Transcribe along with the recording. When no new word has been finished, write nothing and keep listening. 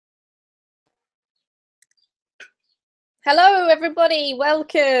Hello everybody,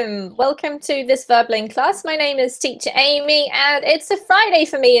 welcome to this Verbling class. My name is Teacher Amy and it's a Friday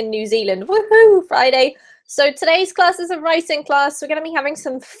for me in New Zealand. Woohoo, Friday. So today's class is a writing class. We're going to be having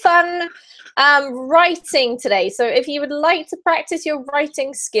some fun writing today. So if you would like to practice your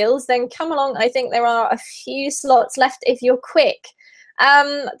writing skills, then come along. I think there are a few slots left if you're quick.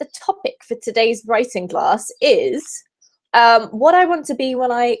 The topic for today's writing class is what I want to be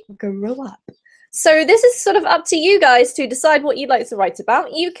when I grow up. So this is sort of up to you guys to decide what you'd like to write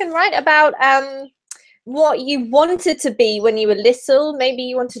about. You can write about what you wanted to be when you were little. Maybe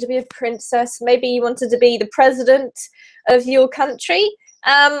you wanted to be a princess. Maybe you wanted to be the president of your country.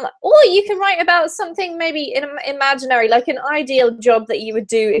 Or you can write about something maybe imaginary, like an ideal job that you would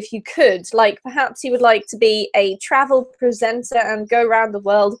do if you could. Like perhaps you would like to be a travel presenter and go around the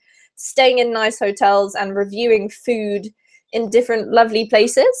world, staying in nice hotels and reviewing food in different lovely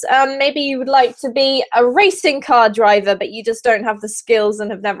places. Maybe you would like to be a racing car driver, but you just don't have the skills and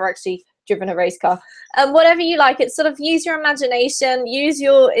have never actually driven a race car. Whatever you like, it's sort of use your imagination, use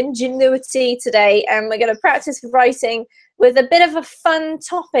your ingenuity today, and we're going to practice writing with a bit of a fun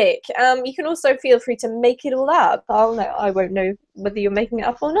topic. You can also feel free to make it all up. I won't know whether you're making it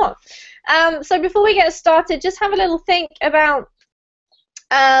up or not. So before we get started, just have a little think about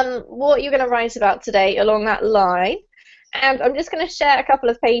what you're going to write about today along that line. And I'm just going to share a couple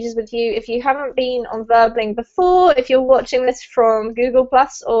of pages with you. If you haven't been on Verbling before, if you're watching this from Google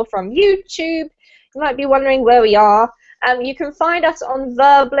Plus or from YouTube, you might be wondering where we are. You can find us on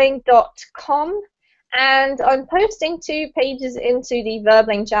verbling.com, and I'm posting 2 pages into the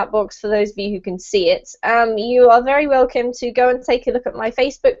Verbling chat box for those of you who can see it. You are very welcome to go and take a look at my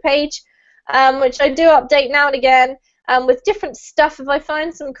Facebook page, which I do update now and again. With different stuff. If I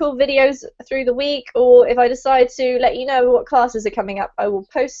find some cool videos through the week, or if I decide to let you know what classes are coming up, I will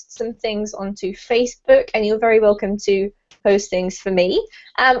post some things onto Facebook, and you're very welcome to post things for me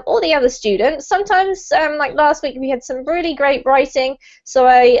or the other students. Sometimes, like last week, we had some really great writing, so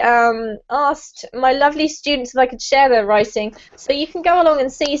I asked my lovely students if I could share their writing, so you can go along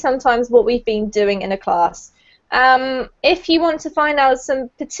and see sometimes what we've been doing in a class. If you want to find out some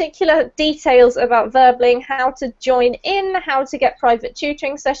particular details about Verbling, how to join in, how to get private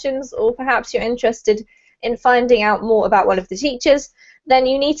tutoring sessions, or perhaps you're interested in finding out more about one of the teachers, then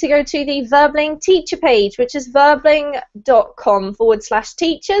you need to go to the Verbling teacher page, which is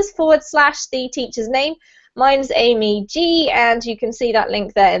verbling.com/teachers/the teacher's name. Mine's Amy G, and you can see that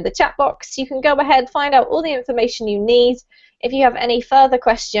link there in the chat box. You can go ahead, find out all the information you need. If you have any further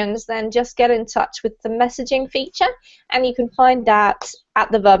questions, then just get in touch with the messaging feature, and you can find that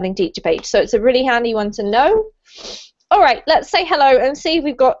at the Verbling teacher page. So it's a really handy one to know. All right, let's say hello and see if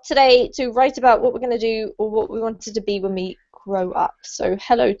we've got today to write about what we're going to do or what we wanted to be when we grow up. So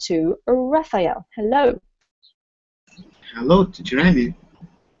hello to Raphael. Hello. Hello, Teacher Amy.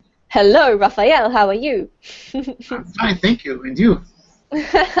 Hello, Raphael. How are you? I'm fine, thank you. And you?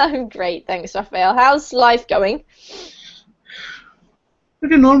 I'm great, thanks, Raphael. How's life going?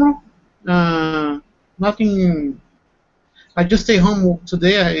 Pretty normal. Nothing. I just stay home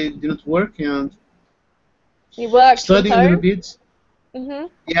today. I didn't work and You worked from studying a little home? bit. Mm-hmm.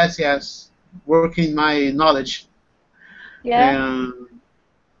 Yes. Working my knowledge. Yeah.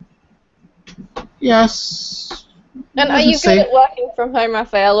 Yes. And are you good at working from home,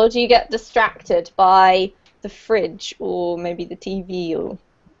 Raphael, or do you get distracted by the fridge or maybe the TV or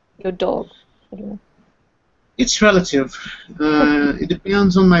your dog? I don't know. It's relative. It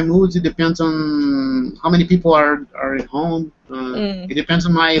depends on my mood. It depends on how many people are at home. It depends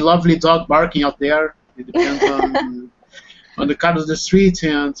on my lovely dog barking out there. It depends on the car of the street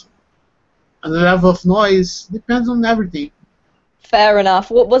and the level of noise. Depends on everything. Fair enough.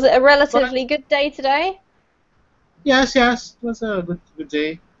 What was it? A relatively good day today? Yes. It was a good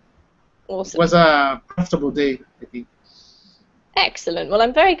day. Awesome. It was a profitable day, I think. Excellent. Well,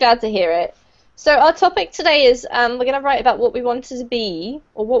 I'm very glad to hear it. So our topic today is we're going to write about what we wanted to be,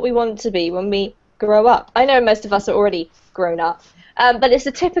 or what we want to be when we grow up. I know most of us are already grown up, but it's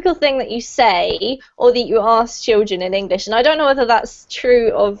a typical thing that you say or that you ask children in English, and I don't know whether that's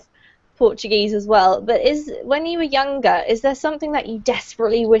true of Portuguese as well, but when you were younger, is there something that you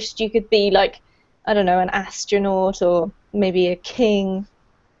desperately wished you could be, like, I don't know, an astronaut or maybe a king?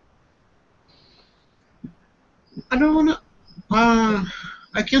 I don't want to.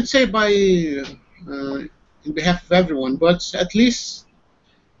 I can't say by in behalf of everyone, but at least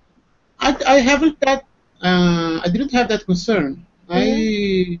I haven't that. I didn't have that concern.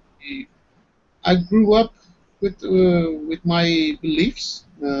 I grew up with my beliefs,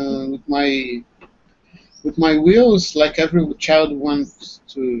 with my wills, like every child wants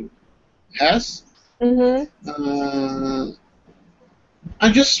to has. Mhm.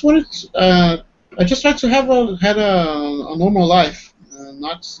 I just wanted. I just tried to have a normal life,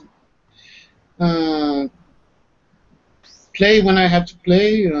 not uh, play when I have to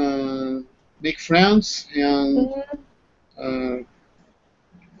play, make friends, and Mhm. uh,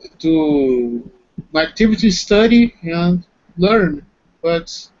 do my activities, study, and learn. But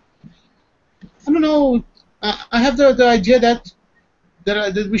I don't know. I have the idea that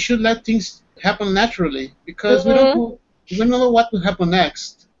we should let things happen naturally because Mhm. we don't know what will happen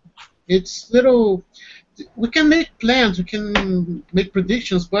next. It's little. We can make plans, we can make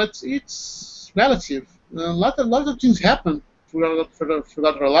predictions, but it's relative. A lot of things happen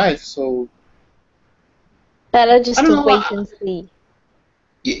throughout our life. So Better I just don't to know. wait and see.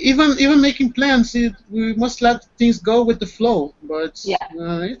 Even making plans, we must let things go with the flow. But Yeah.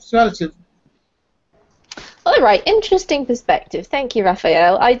 it's relative. All right. Interesting perspective. Thank you,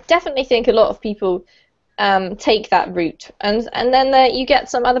 Raphael. I definitely think a lot of people take that route, and then you get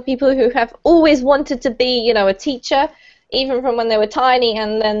some other people who have always wanted to be, a teacher, even from when they were tiny,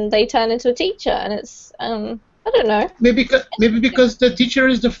 and then they turn into a teacher, and it's I don't know. Maybe because the teacher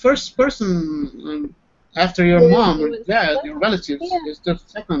is the first person after your Who mom or influenced dad, them? your relatives. Yeah. Is the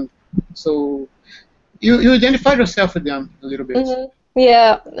second. So you identify yourself with them a little bit.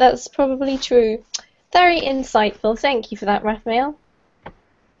 Yeah, that's probably true. Very insightful. Thank you for that, Raphael.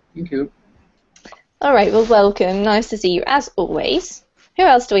 Thank you. All right, well, welcome. Nice to see you as always. Who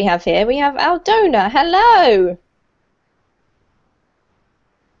else do we have here? We have Aldona. Hello.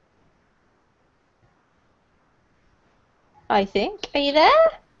 I think. Are you there?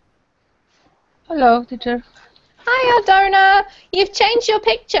 Hello, teacher. Hi, Aldona. You've changed your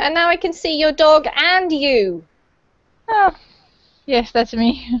picture and now I can see your dog and you. Oh, yes, that's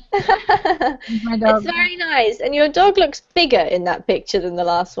me. My It's dog. very nice. And your dog looks bigger in that picture than the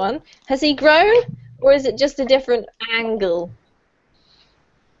last one. Has he grown or is it just a different angle?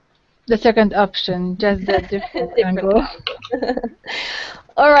 The second option, just the different Different angle. angle.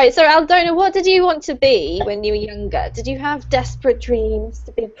 All right, so Aldona, what did you want to be when you were younger? Did you have desperate dreams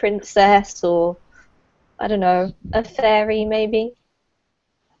to be a princess or, I don't know, a fairy maybe?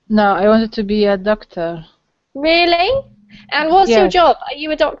 No, I wanted to be a doctor. Really? And what's your Yes. job? Are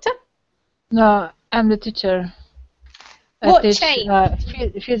you a doctor? No, I'm the teacher. I What teach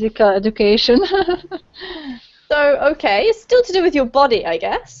changed? physical education. So, okay, it's still to do with your body, I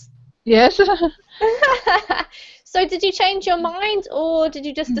guess. Yes. So, did you change your mind, or did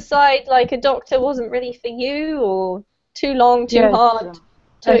you just decide like a doctor wasn't really for you, or too long, too Yes. hard,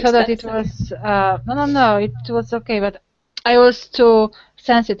 too I thought that it expensive? was no, it was okay, but I was too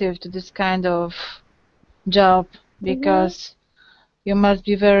sensitive to this kind of job Hmm. because you must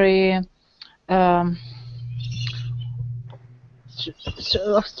be very um,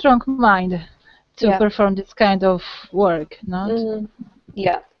 of strong mind to Yeah. perform this kind of work, not? Hmm.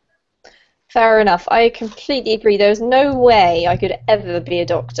 Yeah. Fair enough. I completely agree. There's no way I could ever be a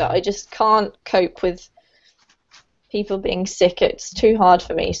doctor. I just can't cope with people being sick. It's too hard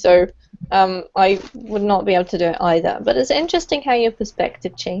for me. So I would not be able to do it either. But it's interesting how your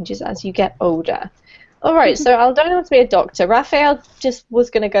perspective changes as you get older. All right, so I don't want to be a doctor. Raphael just was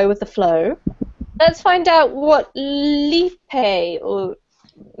going to go with the flow. Let's find out what Lipe, or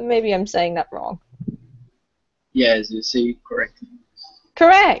maybe I'm saying that wrong. Yes, you say correct.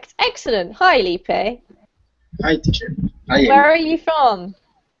 Correct. Excellent. Hi, Lipe. Hi, teacher. Hi, Where Amy. are you from?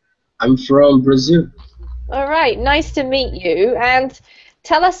 I'm from Brazil. All right, nice to meet you. And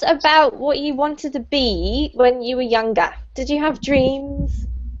tell us about what you wanted to be when you were younger. Did you have dreams?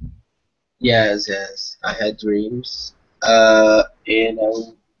 Yes, yes. I had dreams. And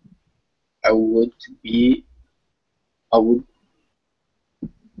I would be. I would.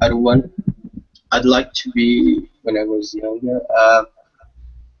 I'd want. I'd like to be when I was younger.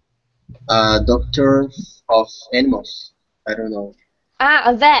 A doctor of animals. I don't know. Ah,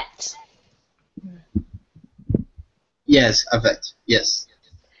 a vet. Yes, a vet. Yes.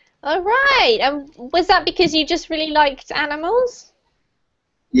 All right. And was that because you just really liked animals?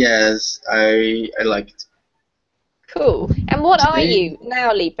 Yes. I liked. Cool. And what are Today, you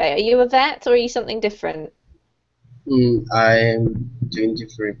now, Lipe? Are you a vet or are you something different? I'm doing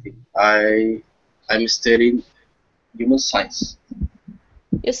different thing. I'm studying human science.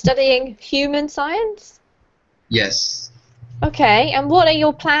 You're studying human science? Yes. Okay. And what are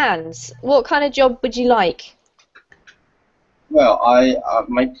your plans? What kind of job would you like? Well, I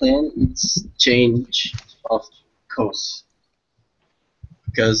my plan is change of course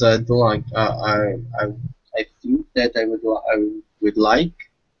because I don't like I think that I would like,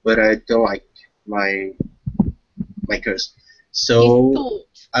 but I don't like my course. You So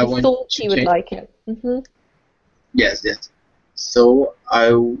thought. I You want thought to you would change. like it. Yes, yes. So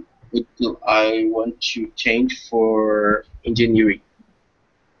I want to change for engineering.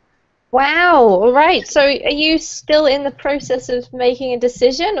 Wow. All right. So are you still in the process of making a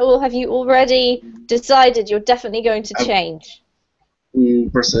decision, or have you already decided you're definitely going to I'm change? in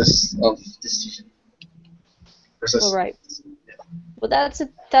process of decision. All Process. right. Well,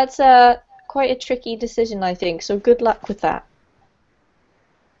 that's a quite a tricky decision, I think. So good luck with that.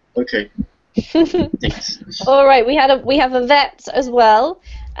 Okay. Thanks. All right, we have a vet as well.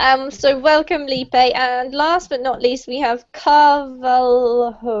 So welcome, Lipe, and last but not least, we have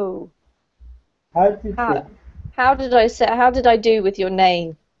Carvalho. Hi, teacher. How did I do with your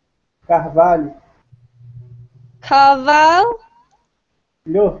name? Carvalho. Carval?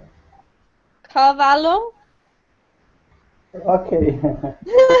 Lho. Carvalho? Okay.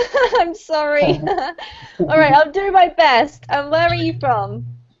 I'm sorry. All right, I'll do my best. And where are you from?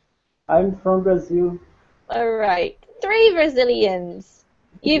 I'm from Brazil. All right, 3 Brazilians.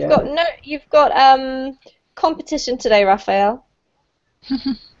 You've got Yes. you've got competition today, Rafael.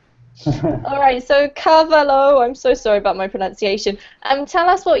 All right, so Carvalho, I'm so sorry about my pronunciation. Tell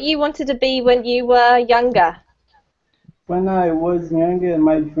us what you wanted to be when you were younger. When I was younger,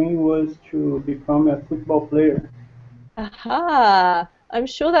 my dream was to become a football player. Aha! I'm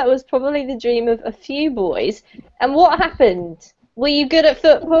sure that was probably the dream of a few boys. And what happened? Were you good at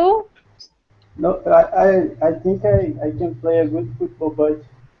football? No, I think I can play a good football, but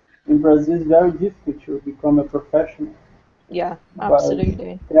in Brazil it's very difficult to become a professional. Yeah, But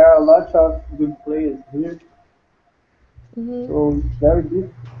absolutely. there are a lot of good players here, Hmm. so it's very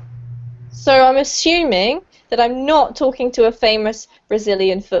difficult. So I'm assuming that I'm not talking to a famous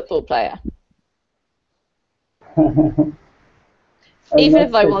Brazilian football player. I'm Even not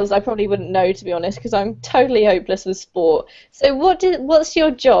if I sure. was, I probably wouldn't know, to be honest, because I'm totally hopeless with sport. So what's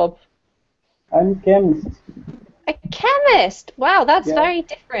your job? I'm chemist. A chemist. Wow, that's Yeah, very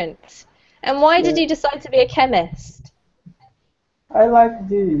different. And why did yeah. you decide to be a chemist? I like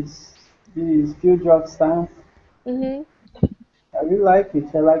this field of science. Hmm. I really like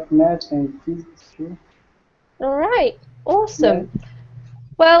it. I like math and physics too. All right. Yeah. Awesome.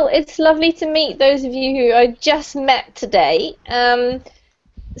 Well, it's lovely to meet those of you who I just met today.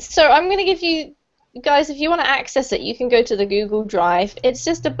 So I'm going to give you guys, if you want to access it, you can go to the Google Drive. It's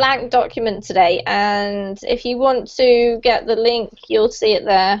just a blank document today, and if you want to get the link, you'll see it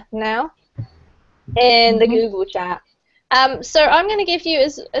there now in the Google chat. So I'm going to give you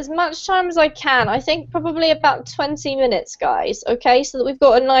as much time as I can. I think probably about 20 minutes, guys, okay? So that we've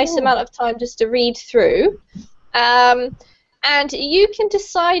got a nice amount of time just to read through. And you can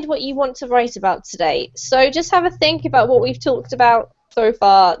decide what you want to write about today. So just have a think about what we've talked about so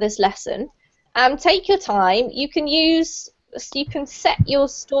far this lesson. Take your time. You can set your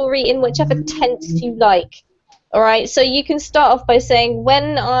story in whichever tense you like. All right, so you can start off by saying,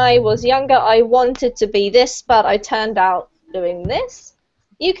 when I was younger, I wanted to be this, but I turned out doing this.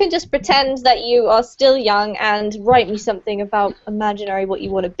 You can just pretend that you are still young and write me something about imaginary what you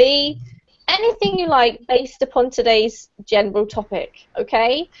want to be. Anything you like based upon today's general topic,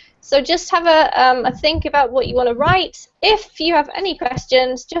 okay? So just have a think about what you want to write. If you have any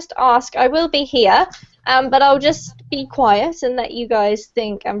questions, just ask. I will be here. But I'll just be quiet and let you guys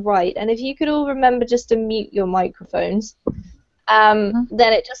think and write. And if you could all remember just to mute your microphones, then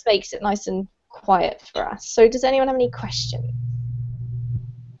it just makes it nice and quiet for us. So does anyone have any questions?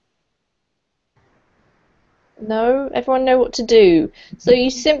 No? Everyone know what to do? So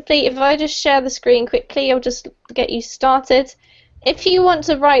you simply, if I just share the screen quickly, I'll just get you started. If you want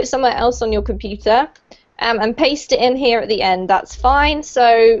to write somewhere else on your computer and paste it in here at the end, that's fine.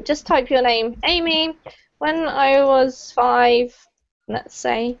 So just type your name, Amy. When I was 5, let's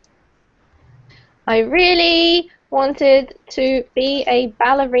say, I really wanted to be a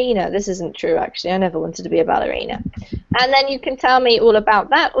ballerina. This isn't true, actually. I never wanted to be a ballerina. And then you can tell me all about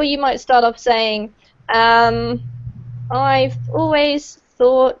that, or you might start off saying, I've always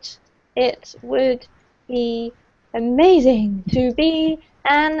thought it would be amazing to be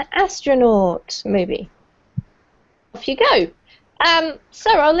an astronaut, maybe. Off you go. So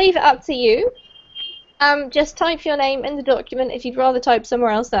I'll leave it up to you. Just type your name in the document. If you'd rather type somewhere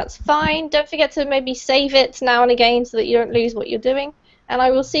else, that's fine. Don't forget to maybe save it now and again so that you don't lose what you're doing. And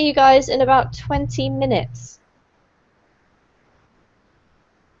I will see you guys in about 20 minutes.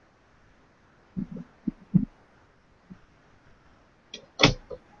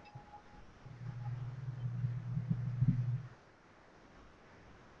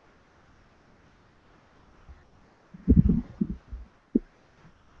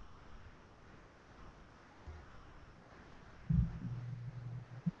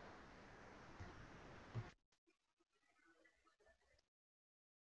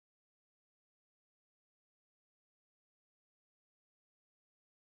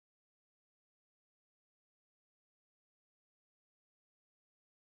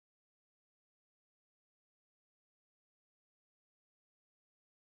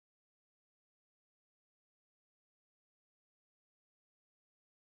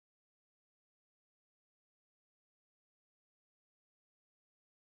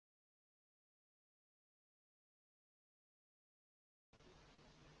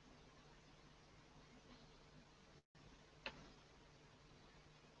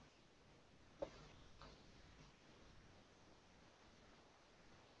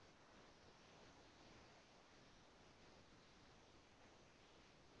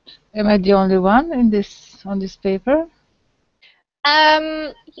 Am I the only one in this on this paper?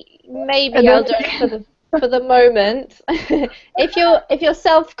 Maybe I'll do it for the moment. If you're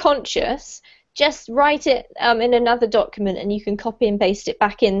self-conscious, just write it in another document, and you can copy and paste it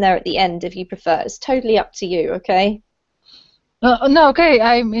back in there at the end if you prefer. It's totally up to you. Okay. No, okay,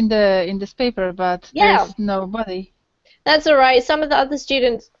 I'm in this paper, but Yeah. there's nobody. That's all right. Some of the other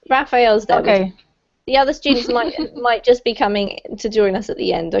students, Raphael's there. Okay. The other students might just be coming to join us at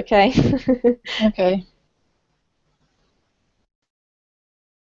the end. Okay. Okay.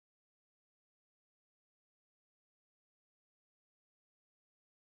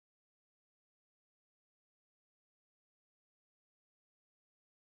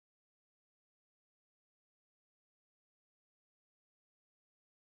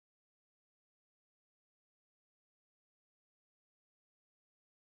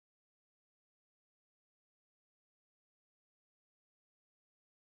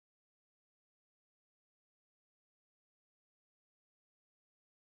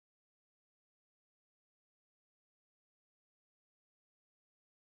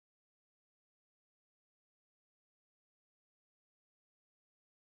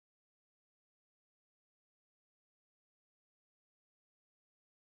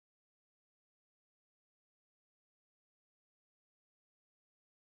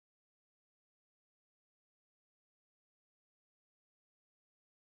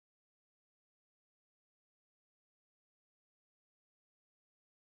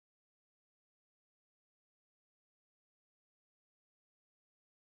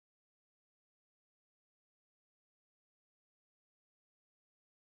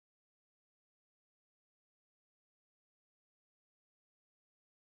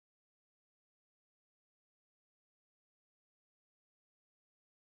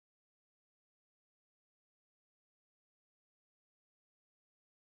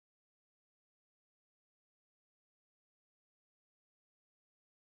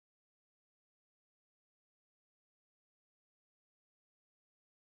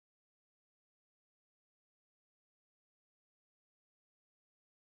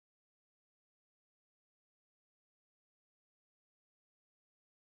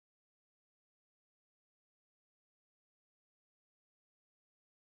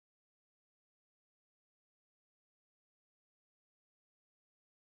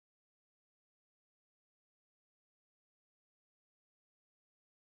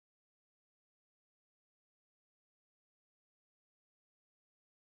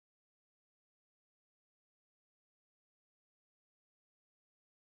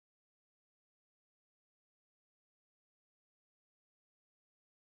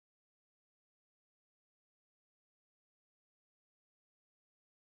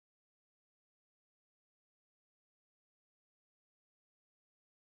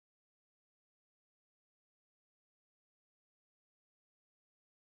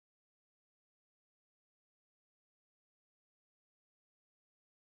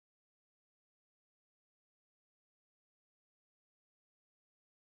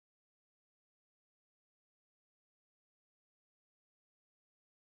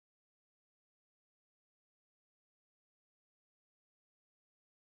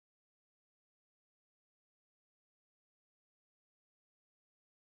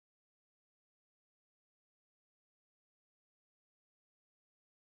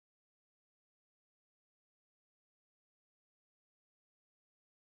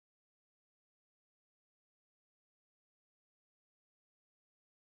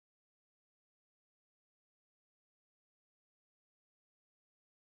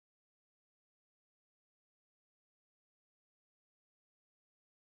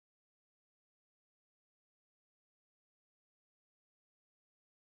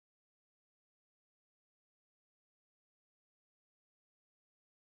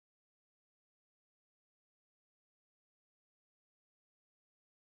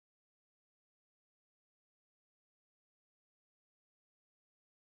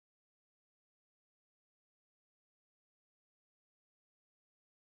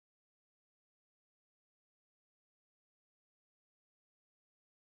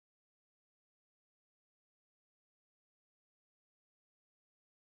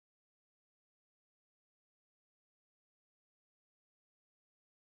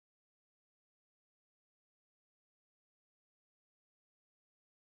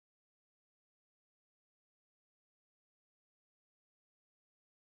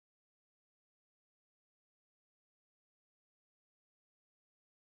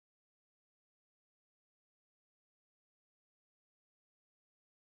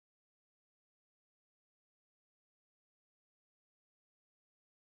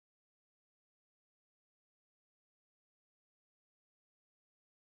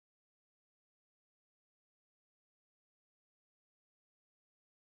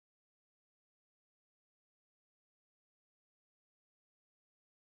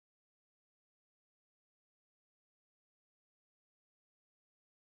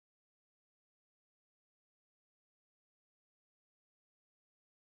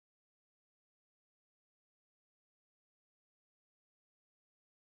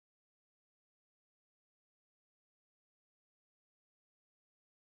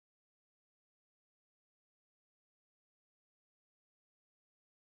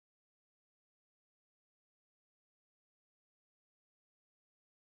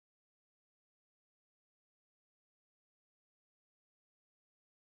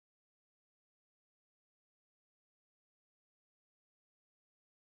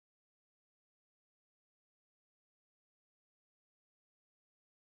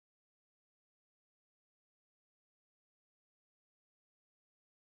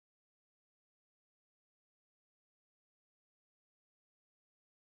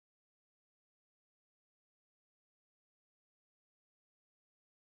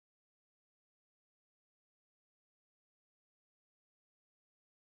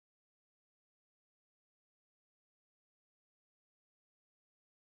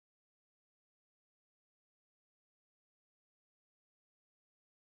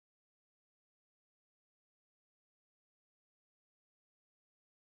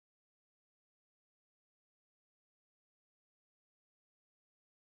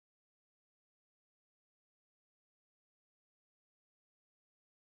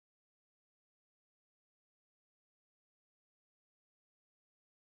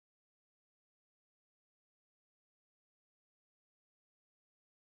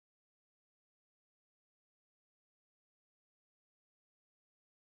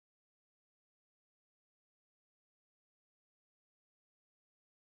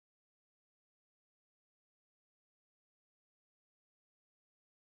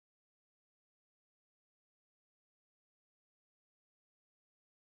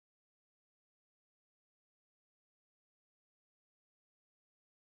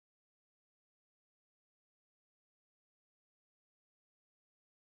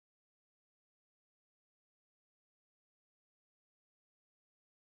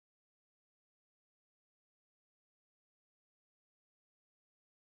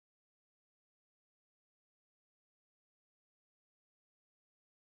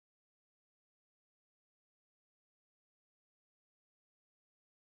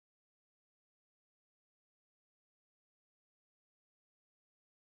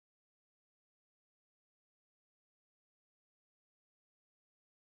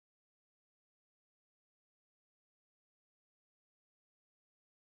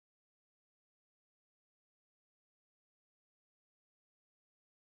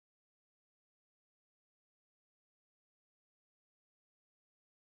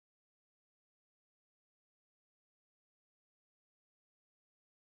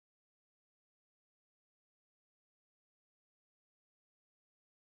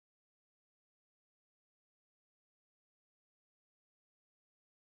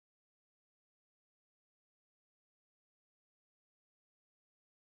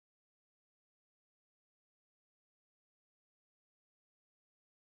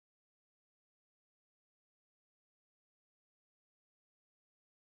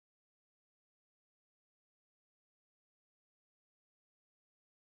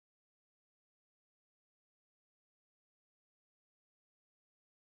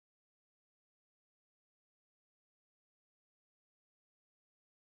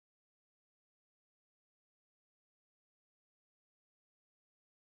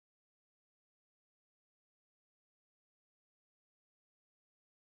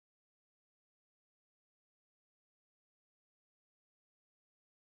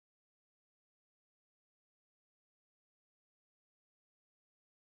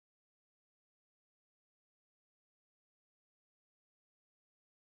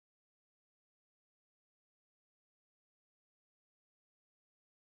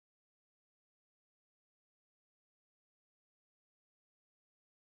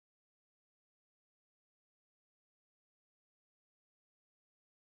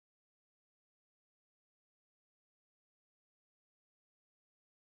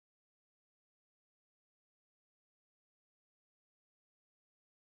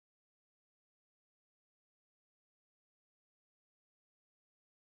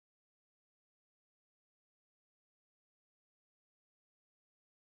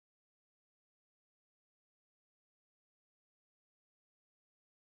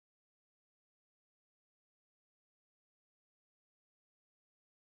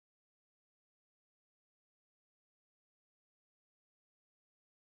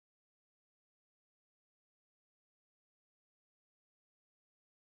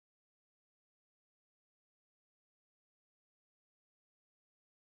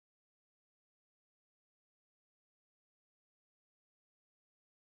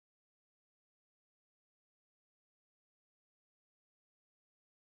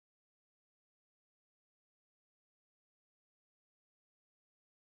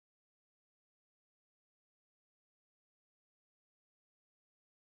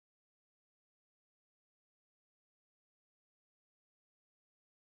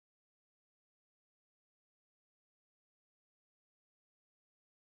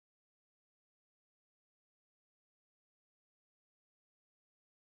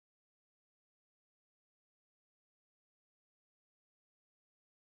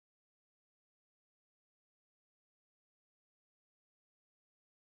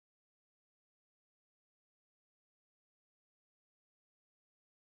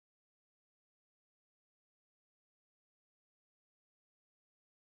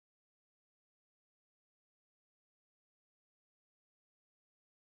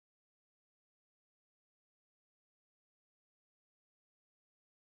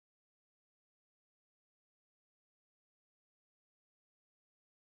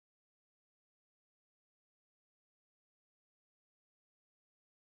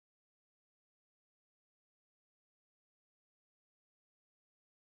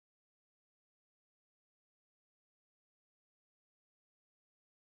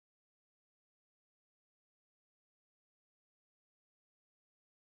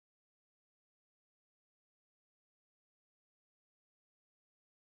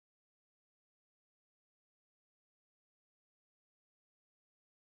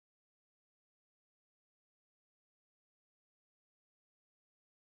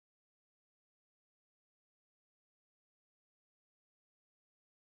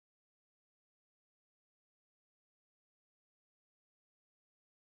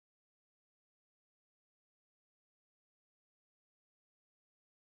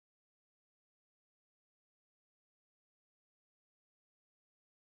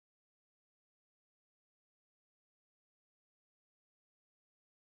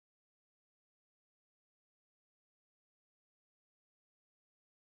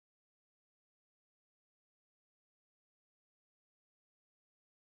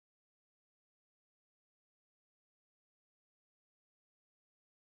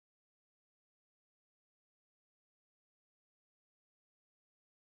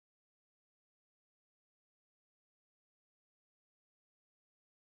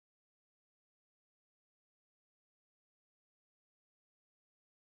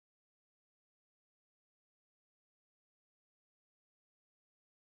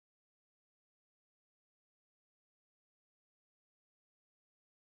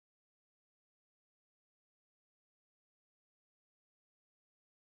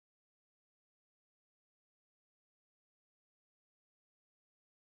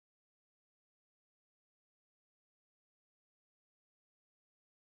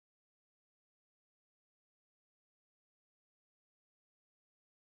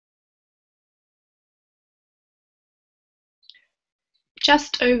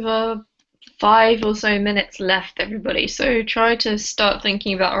 just over 5 or so minutes left, everybody. So try to start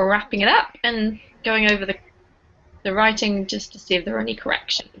thinking about wrapping it up and going over the writing just to see if there are any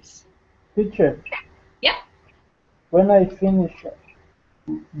corrections. Teacher, Yeah. when I finish,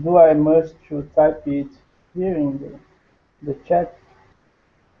 do I must to type it here in the chat?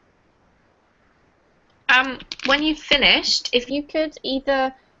 When you've finished, if you could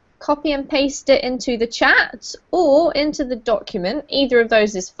either copy and paste it into the chat or into the document, either of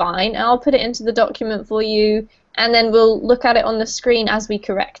those is fine. I'll put it into the document for you, and then we'll look at it on the screen as we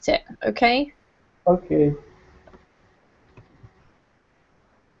correct it, okay? Okay.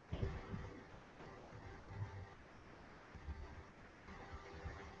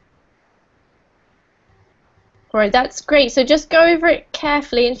 Alright, that's great. So just go over it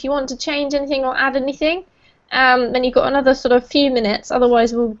carefully, and if you want to change anything or add anything, then you've got another sort of few minutes.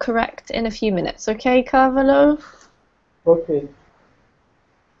 Otherwise, we'll correct in a few minutes. Okay, Carvalho? Okay.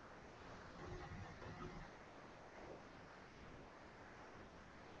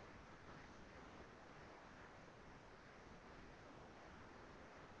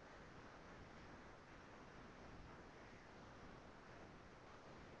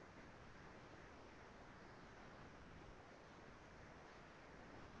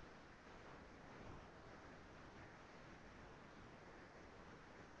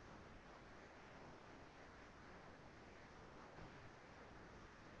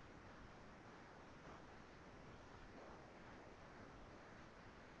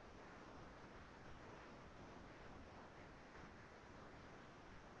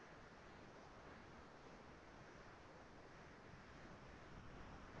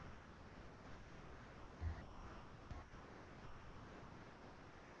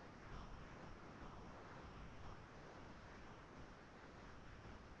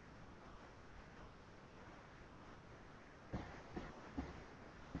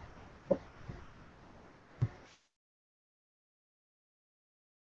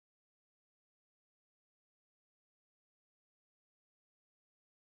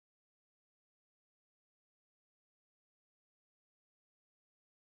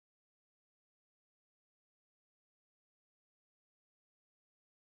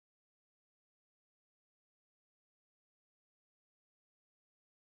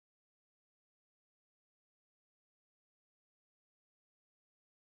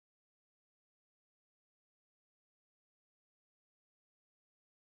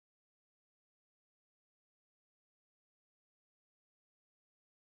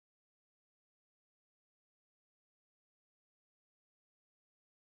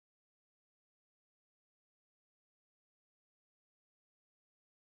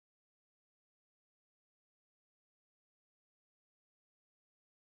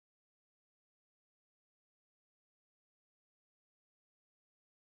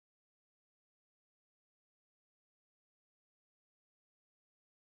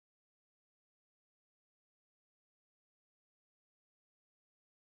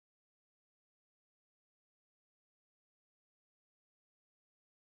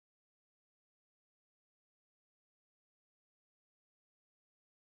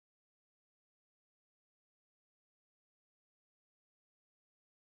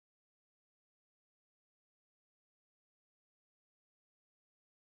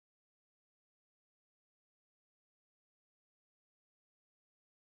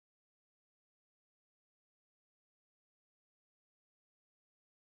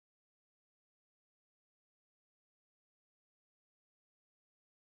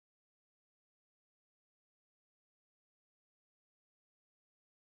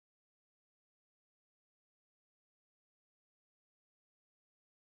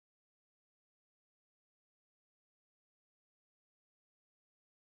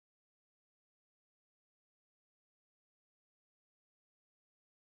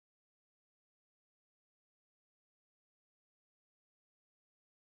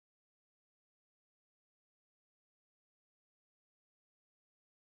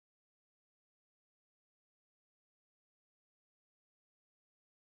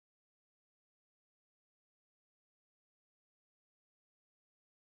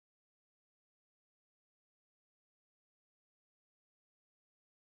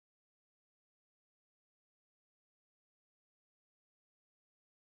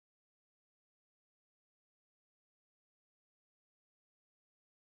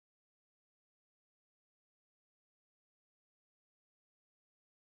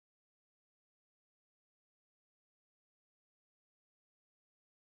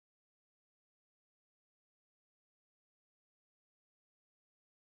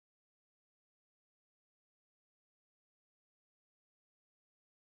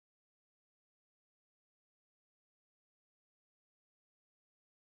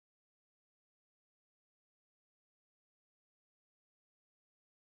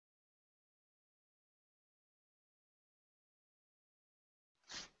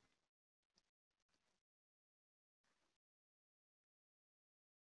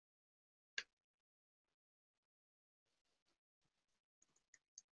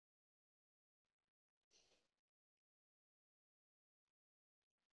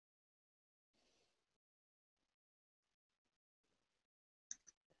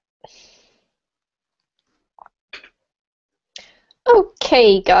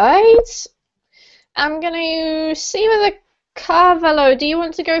 Okay, guys. I'm going to see whether Carvalho, do you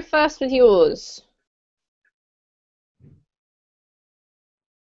want to go first with yours?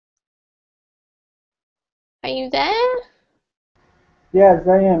 Are you there? Yes,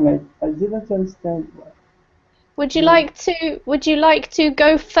 I am. I didn't understand. Would you like to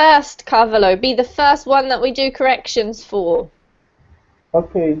go first, Carvalho? Be the first one that we do corrections for.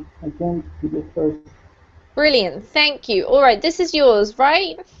 Okay, I can do the first. Brilliant, thank you. All right, this is yours,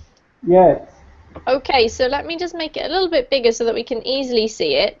 right? Yes. Okay, so let me just make it a little bit bigger so that we can easily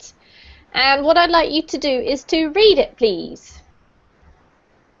see it. And what I'd like you to do is to read it, please.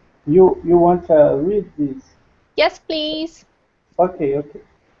 You want to read this? Yes, please. Okay.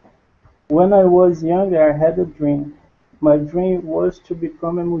 When I was younger, I had a dream. My dream was to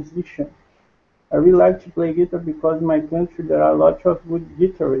become a musician. I really like to play guitar because in my country there are a lot of good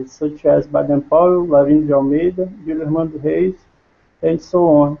guitarists, such as Baden Powell, Lavigne de Almeida, Guilherme Reis, and so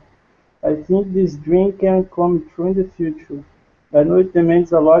on. I think this dream can come true in the future. I know it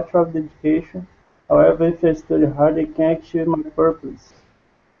demands a lot of dedication. However, if I study hard, I can achieve my purpose.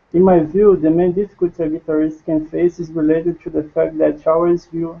 In my view, the main difficulty a guitarist can face is related to the fact that always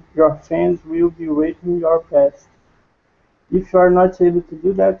your fans will be waiting your best. If you are not able to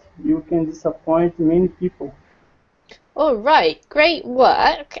do that, you can disappoint many people. All right, great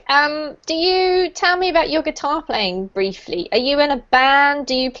work. Do you tell me about your guitar playing briefly? Are you in a band?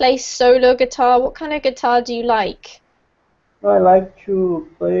 Do you play solo guitar? What kind of guitar do you like? I like to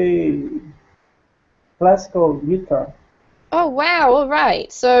play classical guitar. Oh wow, all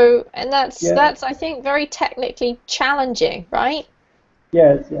right. So, and Yeah, that's I think very technically challenging, right?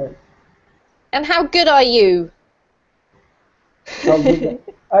 yes. And how good are you? How good?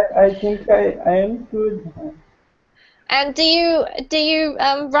 I think I am good. And do you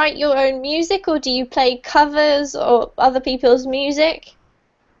write your own music or do you play covers or other people's music?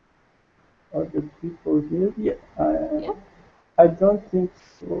 Other people's music? Yeah. I don't think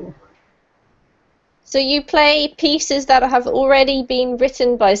so. So you play pieces that have already been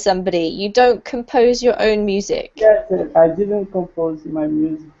written by somebody. You don't compose your own music. Yes, I didn't compose my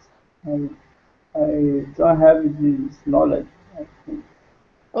music. I, I don't have this knowledge, I think.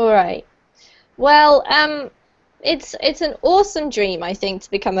 All right. Well, it's an awesome dream, I think,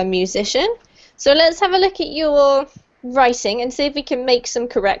 to become a musician. So let's have a look at your writing and see if we can make some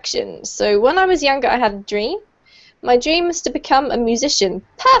corrections. So when I was younger, I had a dream. My dream was to become a musician.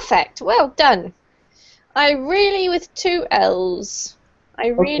 Perfect. Well done. I really with two L's.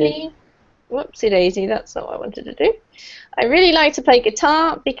 I Okay, really, whoopsie daisy, that's not what I wanted to do. I really like to play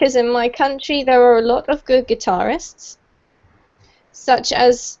guitar because in my country there are a lot of good guitarists, such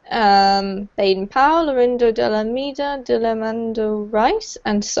as Baden Powell, Lorenzo de la Mida, Dilamando Rice,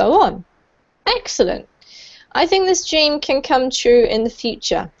 and so on. Excellent. I think this dream can come true in the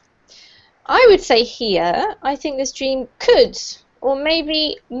future. I would say here, I think this dream could, or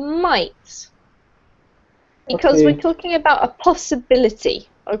maybe might, because we're okay, talking about a possibility,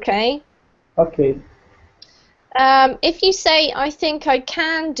 okay? okay, If you say, I think I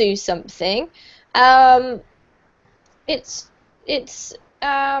can do something, um, it's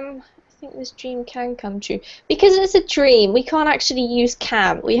I think this dream can come true. Because it's a dream, we can't actually use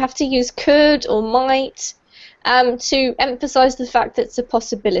can. We have to use could or might to emphasize the fact that it's a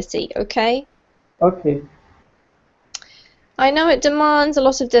possibility, okay? okay, I know it demands a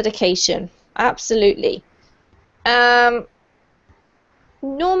lot of dedication. Absolutely.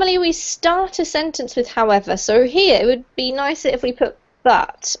 Normally we start a sentence with however, so here it would be nicer if we put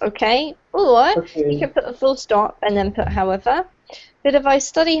but, okay? Or you okay, can put a full stop and then put however. But if I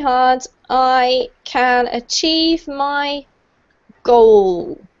study hard, I can achieve my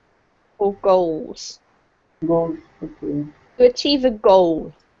goal or goals. goals, okay. To achieve a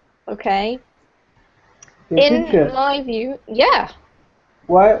goal, okay? Okay, In teacher, my view, yeah.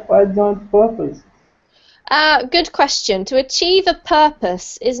 why don't purpose? Good question. To achieve a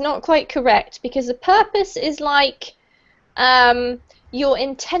purpose is not quite correct because a purpose is like your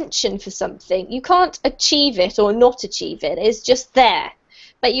intention for something. You can't achieve it or not achieve it. It's just there.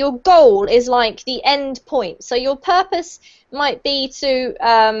 But your goal is like the end point. So your purpose might be to,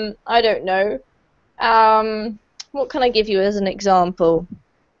 I don't know, what can I give you as an example?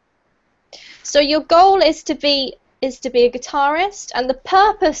 So your goal is to be a guitarist, and the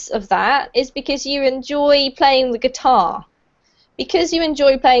purpose of that is because you enjoy playing the guitar. Because you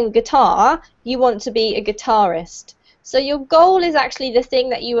enjoy playing the guitar, you want to be a guitarist. So your goal is actually the thing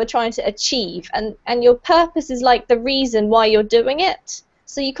that you are trying to achieve, and your purpose is like the reason why you're doing it.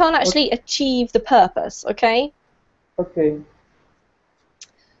 So you can't actually achieve the purpose, okay? Okay,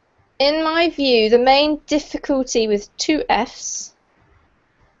 In my view, the main difficulty with two Fs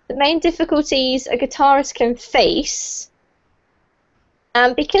the main difficulties a guitarist can face.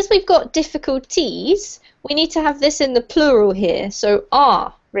 And because we've got difficulties, we need to have this in the plural here, so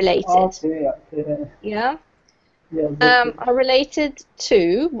are related. Okay, okay. Yeah? Yes, okay. Are related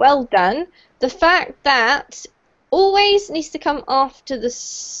to, well done, the fact that always needs to come after the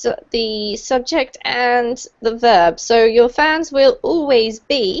subject and the verb. So your fans will always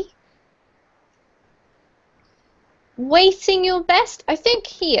be waiting your best. I think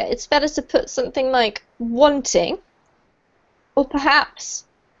here it's better to put something like wanting, or perhaps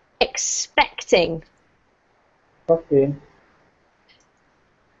expecting. Okay. Do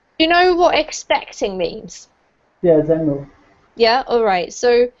you know what expecting means? Yes, I know. Yeah, all right.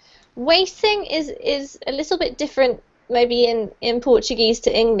 So waiting is a little bit different maybe in Portuguese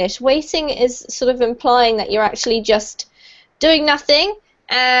to English. Waiting is sort of implying that you're actually just doing nothing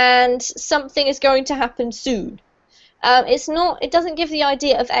and something is going to happen soon. It's not, it doesn't give the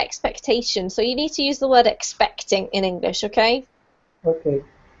idea of expectation, so you need to use the word expecting in English, okay? Okay.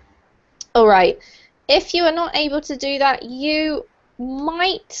 All right. If you are not able to do that, you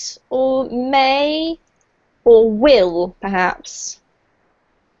might or may or will, perhaps.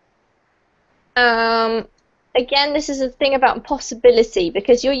 Again, this is a thing about possibility,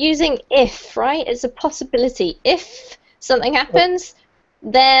 because you're using if, right? It's a possibility. If something happens,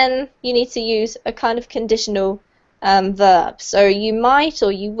 then you need to use a kind of conditional verb. So you might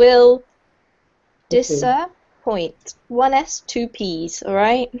or you will disappoint. 1 S, 2 P's, all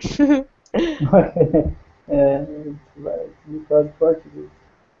right? Okay. It's right, because Portuguese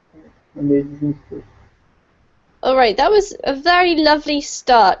made this mistake. All right, that was a very lovely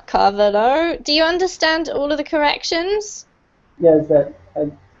start, Carvalho. Do you understand all of the corrections? Yes,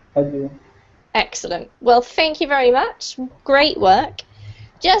 I do. Excellent. Well, thank you very much. Great work.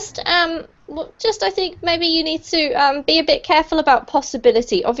 Just I think maybe you need to be a bit careful about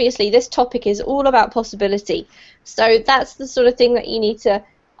possibility. Obviously, this topic is all about possibility. So that's the sort of thing that you need to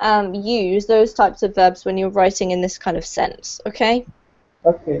use, those types of verbs, when you're writing in this kind of sense, okay?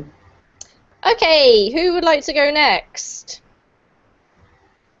 Okay. Okay, who would like to go next?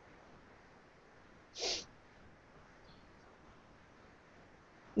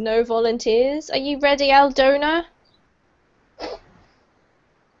 No volunteers. Are you ready, Aldona?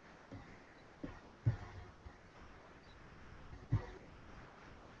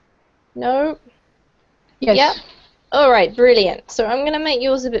 No? Yes. Yep. All right, brilliant. So I'm going to make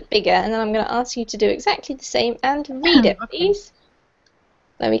yours a bit bigger, and then I'm going to ask you to do exactly the same and read it, Okay. please.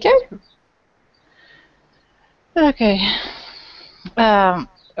 There we go. Okay. When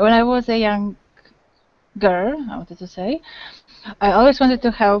I was a young girl, I wanted to say, I always wanted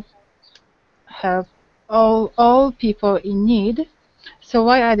to help all people in need. So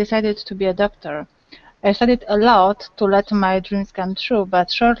why I decided to be a doctor. I studied a lot to let my dreams come true,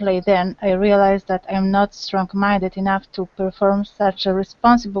 but shortly then I realized that I'm not strong-minded enough to perform such a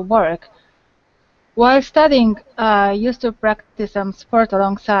responsible work. While studying, I used to practice some sport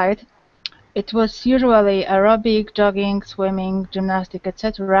alongside. It was usually aerobic, jogging, swimming, gymnastics,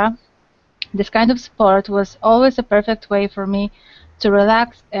 etc. This kind of sport was always a perfect way for me to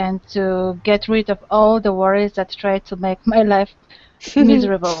relax and to get rid of all the worries that tried to make my life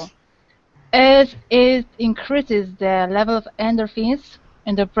miserable. As it increases the level of endorphins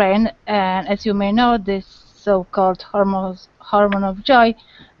in the brain, and as you may know, this so-called hormone of joy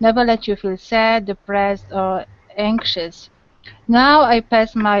never let you feel sad, depressed, or anxious. Now I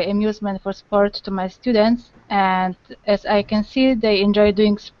pass my amusement for sport to my students, and as I can see, they enjoy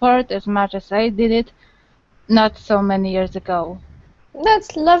doing sport as much as I did it not so many years ago.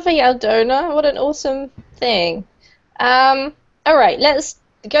 That's lovely, Aldona. What an awesome thing. All right, let's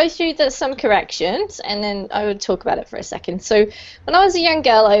go through some corrections, and then I would talk about it for a second. So when I was a young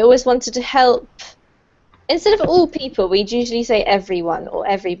girl, I always wanted to help. Instead of all people, we'd usually say everyone or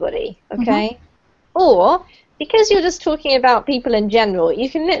everybody, okay? Or, because you're just talking about people in general, you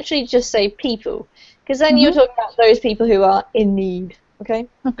can literally just say people, because then you're talking about those people who are in need, okay?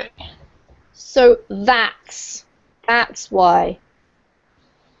 Okay. So that's why.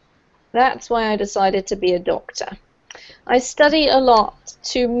 That's why I decided to be a doctor. I studied a lot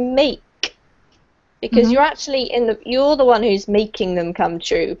to make, because you're actually you're the one who's making them come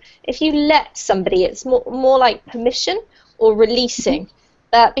true. If you let somebody, it's more like permission or releasing.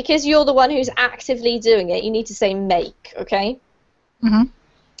 But because you're the one who's actively doing it, you need to say make, okay?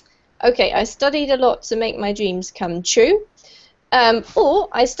 Okay, I studied a lot to make my dreams come true. Or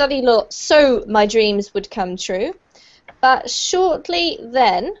I studied a lot so my dreams would come true. But shortly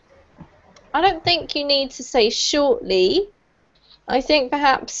then, I don't think you need to say shortly. I think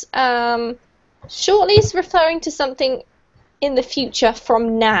perhaps shortly is referring to something in the future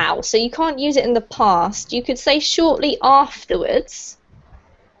from now. So you can't use it in the past. You could say shortly afterwards.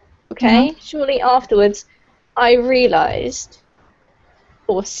 Okay? Shortly afterwards, I realized,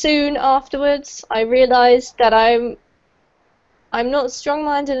 or soon afterwards, I realized that I'm not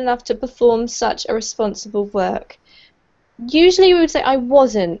strong-minded enough to perform such a responsible work. Usually we would say I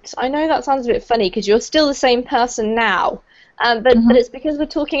wasn't. I know that sounds a bit funny because you're still the same person now, but it's because we're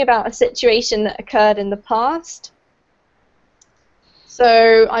talking about a situation that occurred in the past.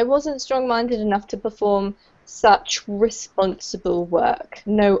 So I wasn't strong-minded enough to perform such responsible work.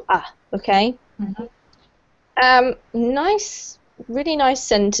 No, okay? Nice, really nice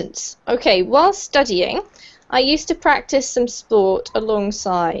sentence. Okay, while studying, I used to practice some sport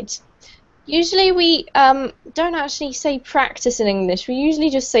alongside. Usually we don't actually say practice in English. We usually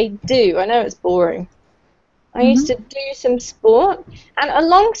just say do. I know it's boring. I used to do some sport, and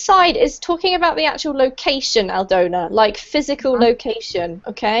alongside is talking about the actual location, Aldona, like physical location,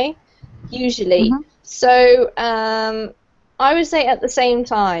 okay? Usually. So I would say at the same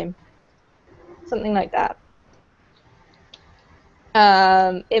time, something like that.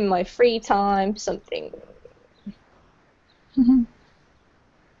 In my free time, something.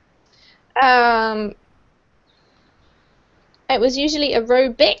 It was usually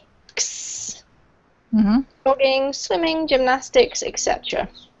aerobics. Jogging, swimming, gymnastics, etc.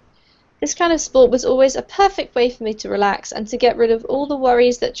 This kind of sport was always a perfect way for me to relax and to get rid of all the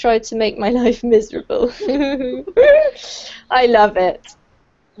worries that tried to make my life miserable. I love it.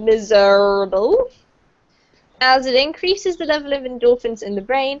 Miserable. As it increases the level of endorphins in the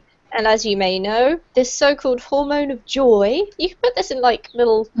brain, and as you may know, this so-called hormone of joy, you can put this in like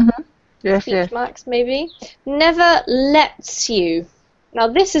little speech marks maybe, never lets you. Now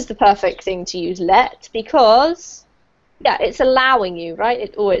this is the perfect thing to use, let, because it's allowing you,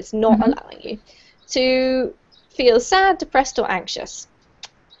 right? Or it's not allowing you to feel sad, depressed, or anxious.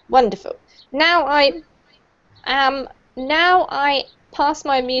 Wonderful. Now I pass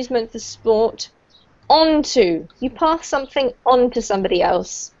my amusement for sport onto. You pass something onto somebody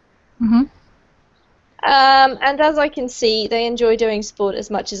else. And as I can see, they enjoy doing sport as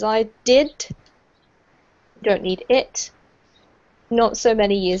much as I did. Don't need it. Not so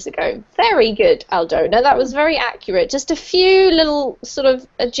many years ago. Very good, Aldona. That was very accurate. Just a few little sort of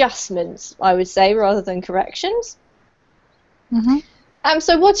adjustments, I would say, rather than corrections.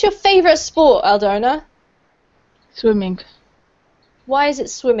 So what's your favourite sport, Aldona? Swimming. Why is it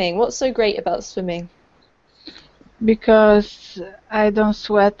swimming? What's so great about swimming? Because I don't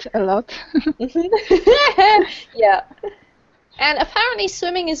sweat a lot. Yeah. And apparently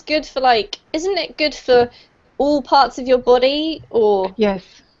swimming is good for, like, isn't it good for all parts of your body? Or yes,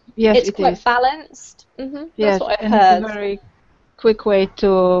 it's quite is. Balanced. Yes, that's what I've and heard. it's a very quick way to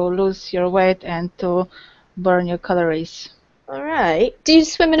lose your weight and to burn your calories. All right. Do you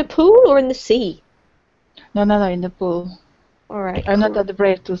swim in a pool or in the sea? No, in the pool. All right. I'm not that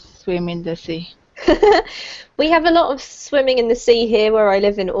brave to swim in the sea. We have a lot of swimming in the sea here where I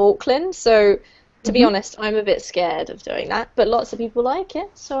live in Auckland, so to be honest, I'm a bit scared of doing that, but lots of people like it,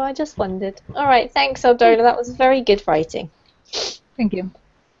 so I just wondered. All right, thanks, Aldona. That was very good writing. Thank you.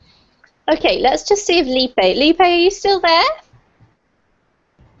 Okay, let's just see if Lipe, are you still there?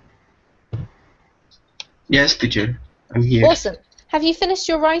 Yes, teacher. I'm here. Awesome. Have you finished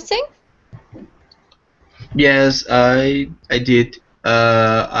your writing? Yes, I did.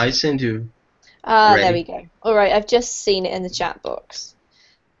 I sent you. There we go. All right, I've just seen it in the chat box.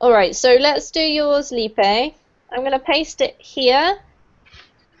 All right, so let's do yours, Lipe. I'm going to paste it here,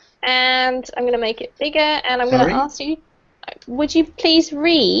 and I'm going to make it bigger, and I'm going to ask you, would you please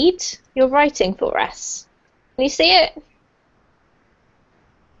read your writing for us? Can you see it?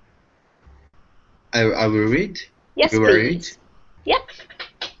 I will read. Yes, you please. Yep.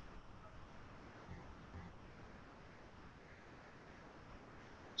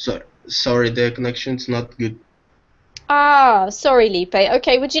 Sorry, the connection's not good. Ah, sorry, Lipe.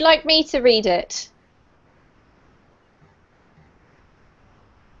 Okay, would you like me to read it?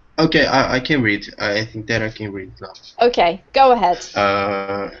 Okay, I can read. I think that I can read now. Okay, go ahead.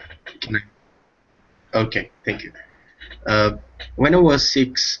 Okay, thank you. When I was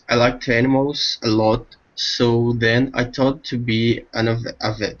 6, I liked animals a lot, so then I thought to be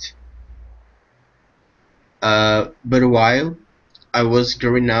a vet. But while I was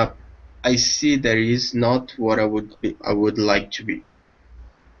growing up, I see that is not what I would like to be.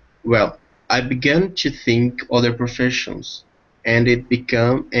 Well, I began to think other professions, and it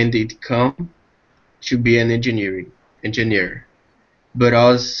come to be an engineer. But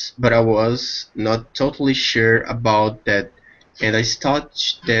I was not totally sure about that, and I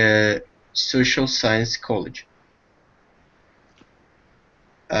started the social science college.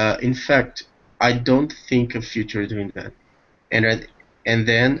 In fact, I don't think of future doing that. And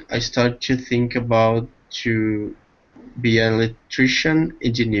then I start to think about to be an electrician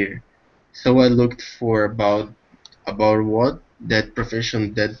engineer. So I looked for about what that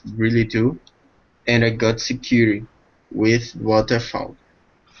profession that really do, and I got security with what I found.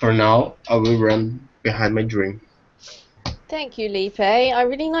 For now, I will run behind my dream. Thank you, Lipe. I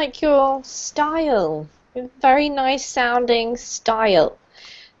really like your style. Very nice sounding style.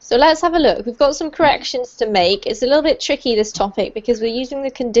 So let's have a look. We've got some corrections to make. It's a little bit tricky, this topic, because we're using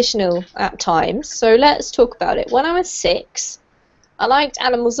the conditional at times. So let's talk about it. When I was 6, I liked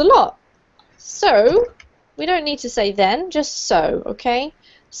animals a lot. So, we don't need to say then, just so, okay?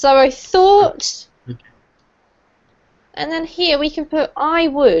 So I thought, and then here we can put I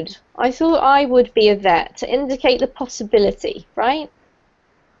would. I thought I would be a vet to indicate the possibility, right?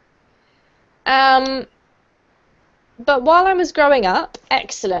 But while I was growing up,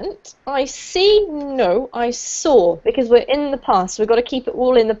 excellent, I saw, because we're in the past, we've got to keep it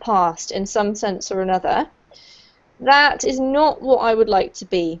all in the past in some sense or another. That is not what I would like to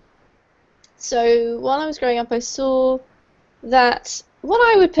be. So while I was growing up, I saw that what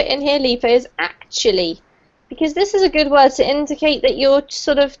I would put in here, Lipe, is actually, because this is a good word to indicate that you're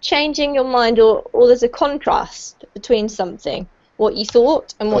sort of changing your mind, or there's a contrast between something, what you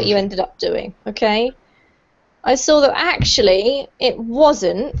thought and what you ended up doing, okay? I saw that actually it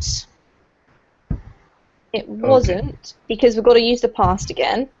wasn't, because we've got to use the past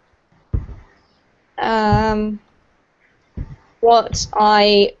again, what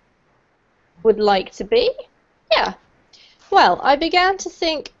I would like to be. Yeah. Well, I began to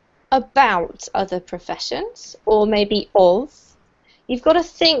think about other professions, or maybe of. You've got to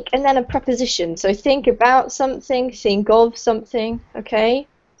think and then a preposition. So think about something, think of something, okay?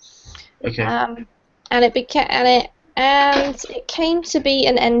 Okay. And it came to be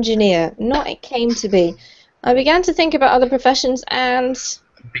an engineer. Not it came to be. I began to think about other professions and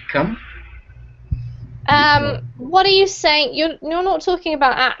Become? what are you saying? You're not talking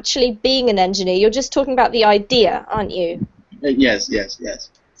about actually being an engineer. You're just talking about the idea, aren't you? Yes.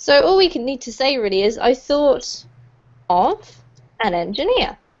 So all we can need to say really is I thought of an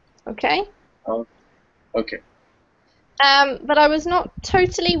engineer. Okay? Okay. But I was not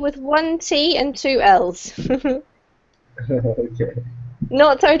totally with 1 T and 2 L's. Okay.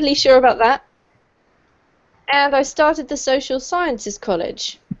 Not totally sure about that. And I started the Social Sciences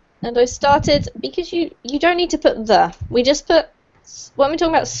College. And I started, because you don't need to put the. We just put, when we're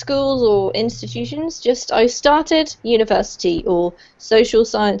talking about schools or institutions, just I started university or Social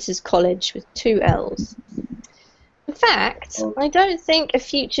Sciences College with 2 L's. In fact, I don't think a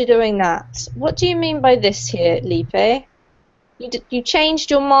future doing that. What do you mean by this here, Lipe? You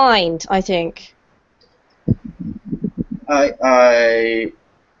changed your mind, I think. I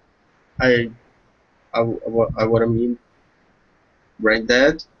what I mean right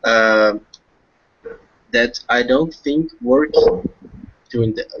that that I don't think work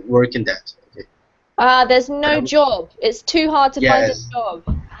in that. Okay. There's no job. It's too hard to find a job.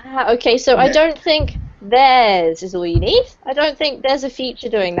 Okay, so I Yeah. don't think theirs is all you need. I don't think there's a future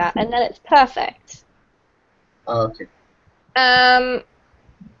doing that, and then it's perfect. Okay. And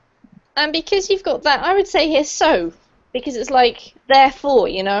because you've got that, I would say here so, because it's like therefore,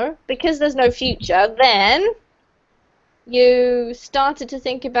 you know, because there's no future, then you started to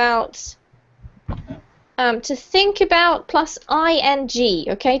think about plus ing,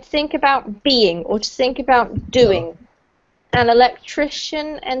 okay, to think about being or to think about doing. An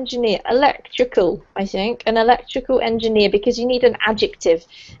electrician engineer, electrical, I think, an electrical engineer, because you need an adjective.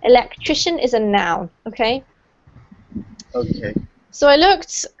 Electrician is a noun, okay? Okay. So I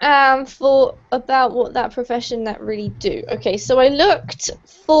looked for about what that profession that really do. Okay, so I looked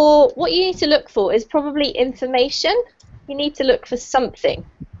for, what you need to look for is probably information. You need to look for something.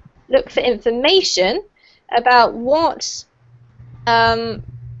 Look for information about what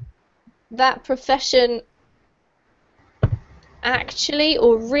that profession actually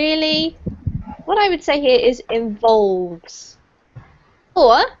or really, what I would say here is involves.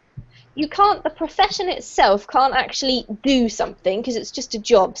 Or you can't, the profession itself can't actually do something because it's just a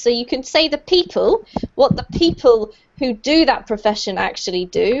job. So you can say the people, what the people who do that profession actually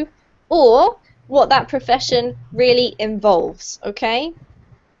do, or what that profession really involves, okay?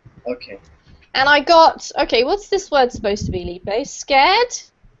 Okay. And I got, okay, what's this word supposed to be, Lipe? Scared?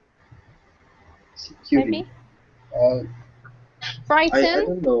 Security. Maybe? Frightened? I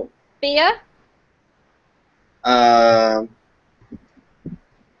don't know. Fear?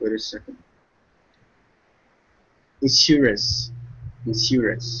 Wait a second. Insurance.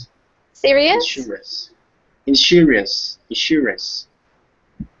 Serious? Insurance.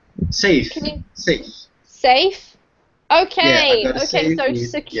 Safe. Can you Safe. safe? Yeah, I Okay, got a okay, safe so need.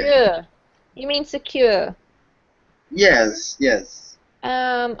 secure. Yeah. You mean secure? Yes, yes.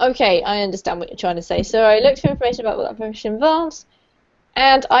 Okay, I understand what you're trying to say. So I looked for information about what that profession involves,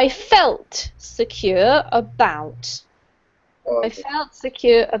 and I felt secure about. I Okay. felt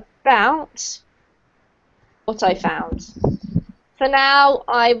secure about what I found. For now,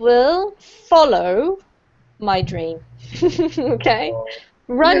 I will follow my dream. Okay?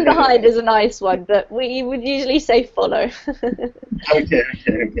 Run behind is a nice one, but we would usually say follow. Okay,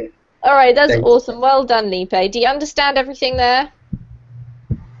 okay, okay. All right, that's Thanks. awesome. Well done, Lipe. Do you understand everything there?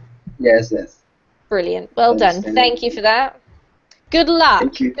 Yes, yes. Brilliant. Well I done. understand Thank you everything. for that. Good luck.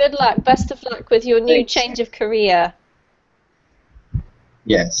 Thank you. Good luck. Best of luck with your new Thanks. change of career.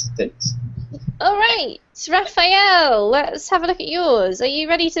 Yes, thanks. All right, Raphael, let's have a look at yours. Are you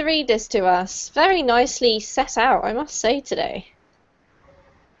ready to read this to us? Very nicely set out, I must say, today.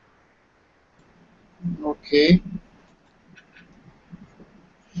 Okay.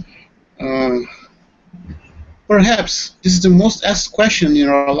 Uh, Perhaps this is the most asked question in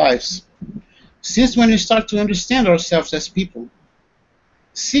our lives. Since when we start to understand ourselves as people,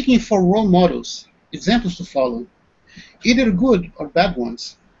 seeking for role models, examples to follow, either good or bad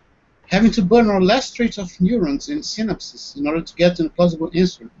ones, having to burn our last trace of neurons and synapses in order to get to a plausible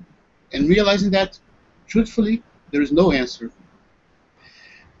answer, and realizing that, truthfully, there is no answer.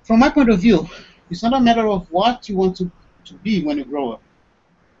 From my point of view, it's not a matter of what you want to be when you grow up,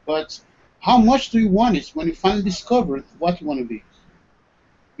 but how much do you want it when you finally discover what you want to be?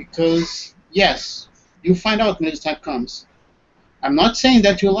 Because, yes, you'll find out when the time comes. I'm not saying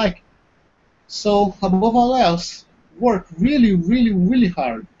that you'll like it. So, above all else, work really, really, really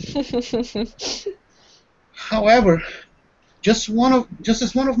hard. However, just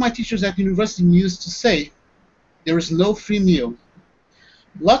as one of my teachers at university used to say, there is no free meal.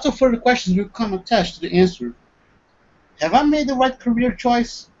 Lots of further questions will come attached to the answer. Have I made the right career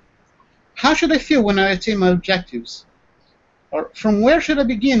choice? How should I feel when I attain my objectives? Or from where should I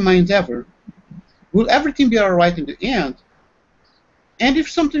begin my endeavor? Will everything be alright in the end? And if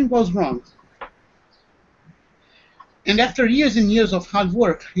something goes wrong? And after years and years of hard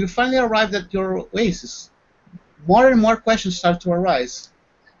work, you finally arrive at your oasis. More and more questions start to arise.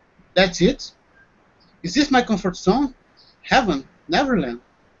 That's it? Is this my comfort zone? Heaven? Neverland?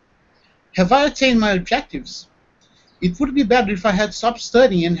 Have I attained my objectives? It would be better if I had stopped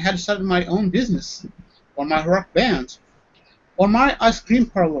studying and had started my own business, or my rock band, or my ice cream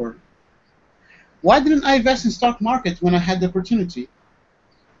parlor. Why didn't I invest in stock market when I had the opportunity?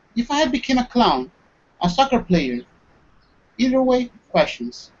 If I had become a clown, a soccer player, either way,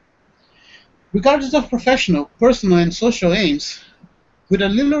 questions. Regardless of professional, personal, and social aims, with a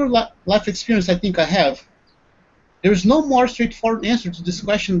little life experience I think I have, there is no more straightforward answer to this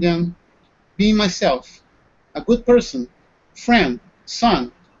question than being myself, a good person, friend,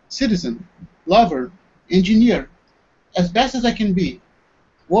 son, citizen, lover, engineer, as best as I can be,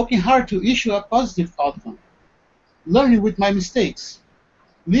 working hard to issue a positive outcome, learning with my mistakes,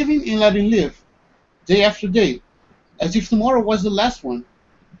 living and letting live, day after day, as if tomorrow was the last one,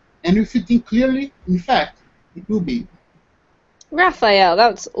 and if you think clearly, in fact, it will be. Raphael,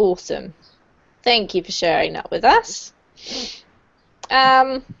 that's awesome. Thank you for sharing that with us.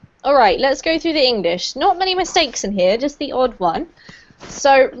 All right, let's go through the English. Not many mistakes in here, just the odd one.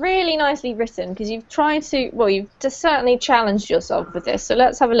 So really nicely written, because you've tried to, well, you've just certainly challenged yourself with this. So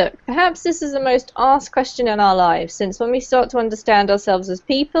let's have a look. Perhaps this is the most asked question in our lives, since when we start to understand ourselves as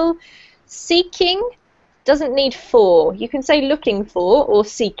people, seeking doesn't need for. You can say looking for or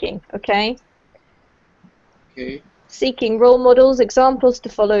seeking, okay? Okay. Seeking role models, examples to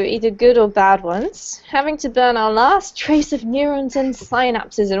follow, either good or bad ones. Having to burn our last trace of neurons and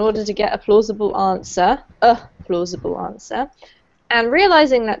synapses in order to get a plausible answer. And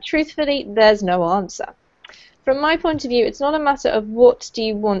realizing that truthfully, there's no answer. From my point of view, it's not a matter of what do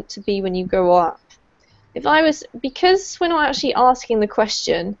you want to be when you grow up. Because we're not actually asking the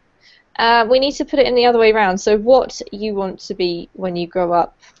question, we need to put it in the other way around. So what you want to be when you grow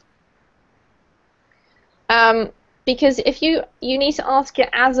up. Because if you need to ask it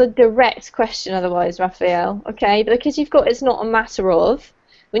as a direct question otherwise, Raphael, okay? But because you've got it's not a matter of,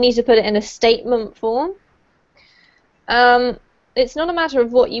 we need to put it in a statement form. It's not a matter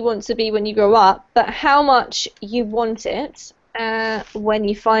of what you want to be when you grow up, but how much you want it when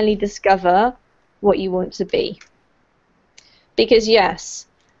you finally discover what you want to be. Because yes,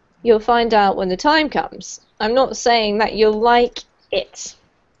 you'll find out when the time comes. I'm not saying that you'll like it.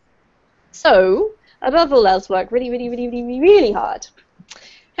 So, above all else, work really, really, really, really, really hard.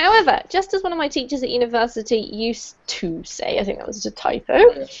 However, However, just as one of my teachers at university used to say, I think that was a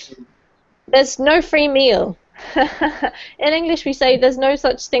typo, there's no free meal. In English we say there's no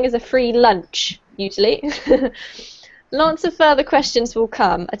such thing as a free lunch, usually. Lots of further questions will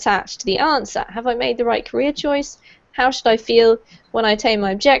come attached to the answer. Have I made the right career choice? How should I feel when I attain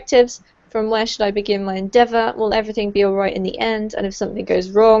my objectives? From where should I begin my endeavour? Will everything be alright in the end? And if something goes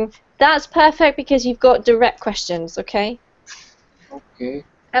wrong? That's perfect because you've got direct questions, okay? Okay.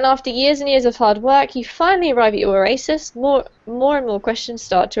 And after years and years of hard work, you finally arrive at your oasis. More and more questions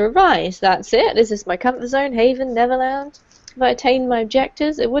start to arise. That's it. Is this my comfort zone, haven, Neverland? Have I attained my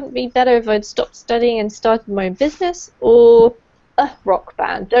objectives? It wouldn't be better if I'd stopped studying and started my own business? Or a rock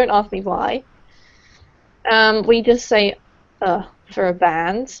band? Don't ask me why. We just say for a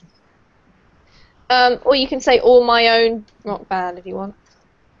band. Or you can say or my own rock band if you want.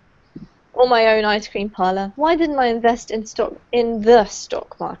 Or my own ice cream parlor. Why didn't I invest in the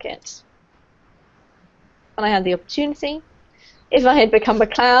stock market? When I had the opportunity. If I had become a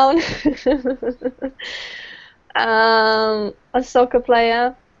clown. A soccer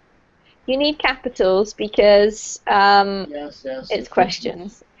player. You need capitals because Yes. it's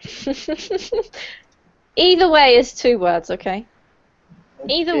questions. Either way is 2 words, okay?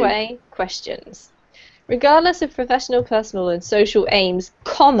 Either way, questions. Regardless of professional, personal, and social aims,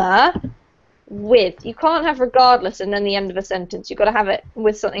 comma, with. You can't have regardless and then the end of a sentence. You've got to have it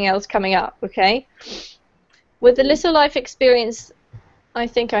with something else coming up, okay? With the little life experience I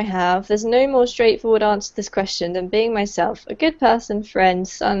think I have, there's no more straightforward answer to this question than being myself, a good person, friend,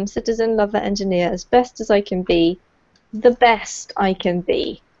 son, citizen, lover, engineer, as best as I can be, the best I can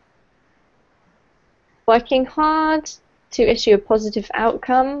be. Working hard to issue a positive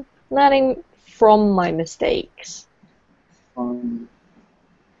outcome, learning from my mistakes.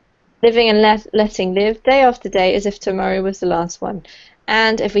 Living and letting live day after day as if tomorrow was the last one.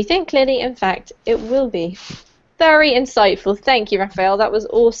 And if we think clearly, in fact, it will be. Very insightful. Thank you, Raphael. That was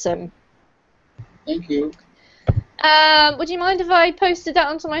awesome. Thank you. Would you mind if I posted that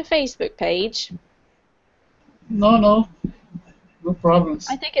onto my Facebook page? No problems.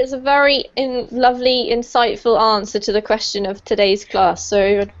 I think it's a very lovely, insightful answer to the question of today's class, so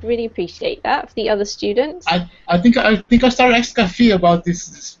I'd really appreciate that for the other students. I think I started asking Kafi about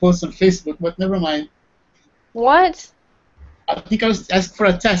this post on Facebook, but never mind. What? I think I was asked for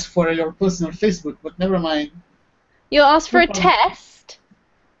a test for your post on Facebook, but never mind. You asked for No a problem. test?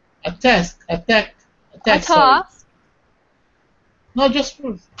 A test. A Sorry. task? No, just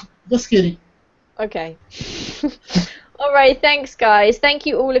kidding. Okay. Alright, thanks guys. Thank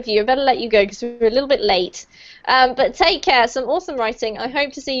you all of you. I better let you go because we're a little bit late. But take care. Some awesome writing. I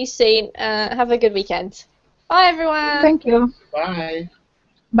hope to see you soon. Have a good weekend. Bye everyone. Thank you. Bye.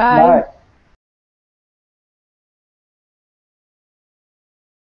 Bye. Bye.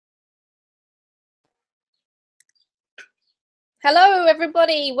 Hello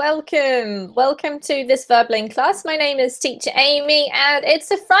everybody, welcome to this Verbling class. My name is Teacher Amy and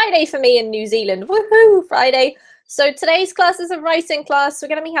it's a Friday for me in New Zealand. Woohoo, Friday. So today's class is a writing class. We're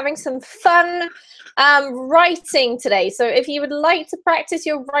going to be having some fun writing today. So if you would like to practice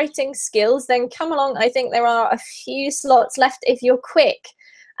your writing skills, then come along. I think there are a few slots left if you're quick.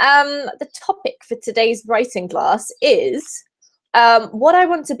 The topic for today's writing class is what I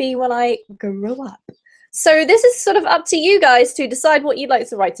want to be when I grow up. So this is sort of up to you guys to decide what you'd like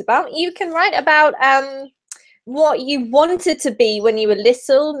to write about. You can write about what you wanted to be when you were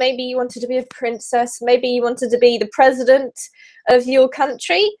little. Maybe you wanted to be a princess. Maybe you wanted to be the president of your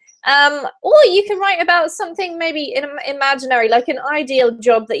country. Or you can write about something maybe imaginary, like an ideal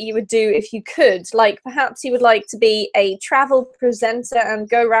job that you would do if you could. Like perhaps you would like to be a travel presenter and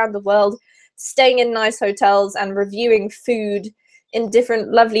go around the world, staying in nice hotels and reviewing food in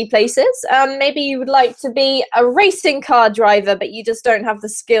different lovely places. Maybe you would like to be a racing car driver, but you just don't have the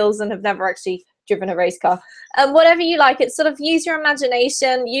skills and have never actually driven a race car. Whatever you like, it's sort of use your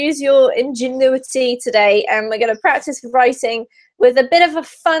imagination, use your ingenuity today, and we're going to practice writing with a bit of a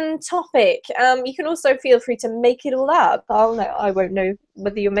fun topic. You can also feel free to make it all up. I won't know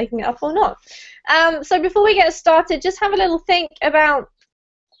whether you're making it up or not. So before we get started, just have a little think about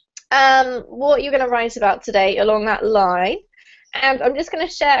what you're going to write about today along that line. And I'm just going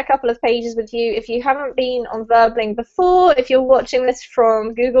to share a couple of pages with you. If you haven't been on Verbling before, if you're watching this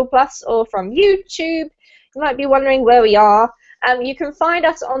from Google Plus or from YouTube, you might be wondering where we are. You can find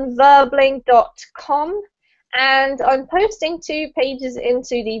us on verbling.com, and I'm posting 2 pages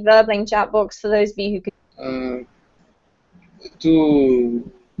into the Verbling chat box for those of you who can.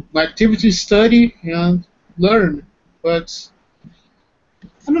 To my activity, study and learn, but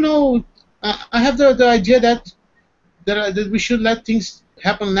I don't know. I have the idea that we should let things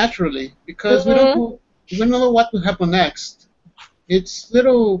happen naturally because we don't know what will happen next. It's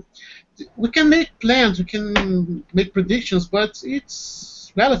little. We can make plans, we can make predictions, but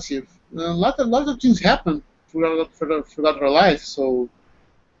it's relative. A lot of things happen throughout our life. So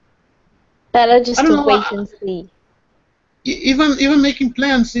Better just I don't to know. wait and see. Even making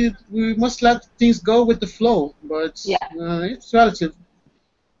plans, we must let things go with the flow. But Yeah. it's relative.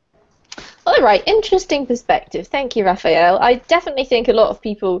 All right, interesting perspective. Thank you, Raphael. I definitely think a lot of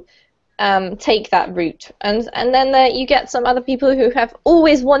people take that route, and then you get some other people who have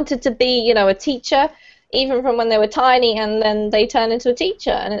always wanted to be, you know, a teacher, even from when they were tiny, and then they turn into a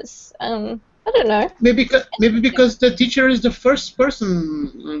teacher, and it's I don't know. Maybe because the teacher is the first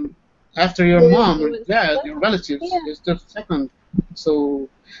person after your mom or dad, your relatives. Yeah. Is the second. So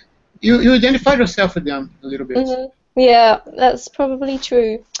you identify yourself with them a little bit. Yeah, that's probably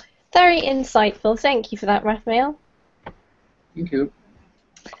true. Very insightful. Thank you for that, Raphael. Thank you.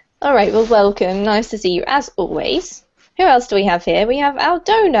 All right, well, welcome. Nice to see you, as always. Who else do we have here? We have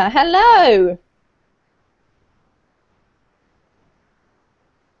Aldona. Hello.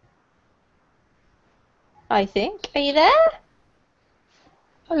 I think. Are you there?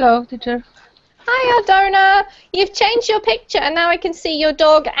 Hello, teacher. Hi, Aldona. You've changed your picture, and now I can see your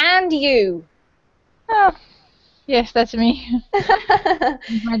dog and you. Oh, yes, that's me.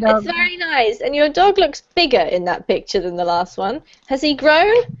 My dog. It's very nice. And your dog looks bigger in that picture than the last one. Has he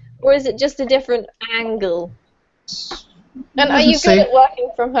grown, or is it just a different angle? And are you good at working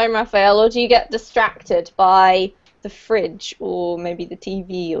from home, Raphael, or do you get distracted by the fridge or maybe the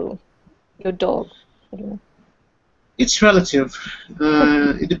TV or your dog? I don't know. It's relative.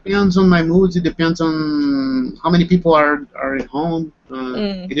 It depends on my moods. It depends on how many people are at home.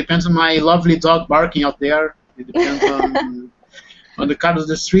 It depends on my lovely dog barking out there. It depends on the car of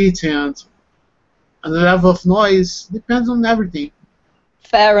the street and the level of noise. It depends on everything.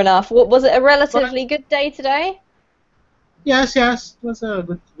 Fair enough. What was it? A relatively good day today? Yes. It was a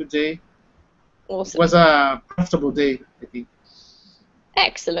good day. Awesome. It was a profitable day, I think.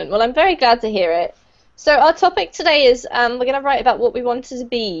 Excellent. Well, I'm very glad to hear it. So our topic today is we're going to write about what we want to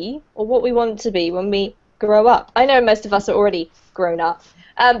be, or what we want to be when we grow up. I know most of us are already grown up,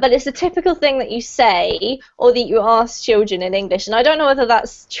 but it's a typical thing that you say or that you ask children in English, and I don't know whether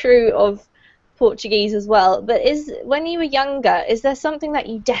that's true of Portuguese as well, but when you were younger, is there something that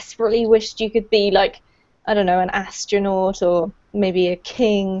you desperately wished you could be, like, I don't know, an astronaut or maybe a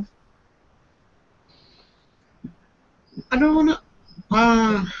king? I don't want to.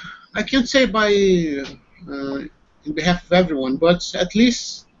 I can't say by in behalf of everyone, but at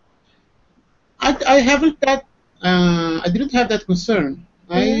least I haven't that. I didn't have that concern.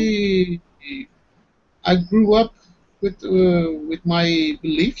 I grew up with my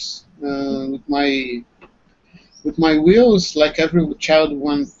beliefs, with my wills, like every child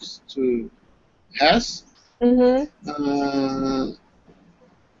wants to has. I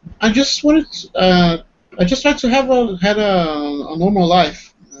just wanted. I just tried to have a normal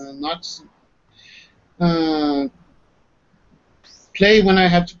life, not play when I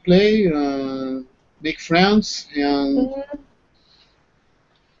had to play, make friends, and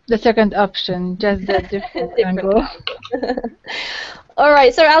The second option, just the different angle. All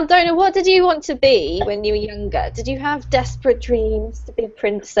right, so Aldona, what did you want to be when you were younger? Did you have desperate dreams to be a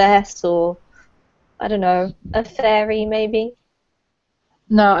princess or, I don't know, a fairy maybe?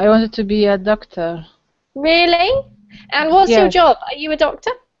 No, I wanted to be a doctor. Really? And what's your Yes. job? Are you a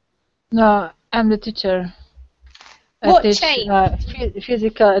doctor? No, I'm the teacher. What I teach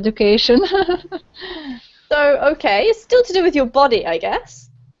physical education. So, okay, it's still to do with your body, I guess.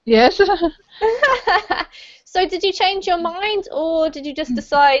 Yes. So did you change your mind, or did you just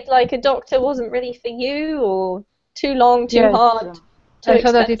decide, like, a doctor wasn't really for you, or too long, too Yes. hard, too I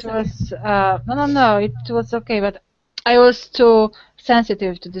thought that it expensive? was no, it was okay, but I was too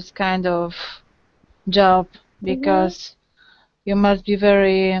sensitive to this kind of job because you must be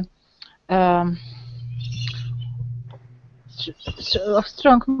very of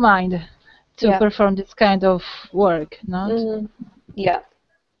strong mind to perform this kind of work, not? Yeah.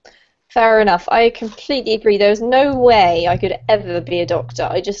 Fair enough. I completely agree. There's no way I could ever be a doctor.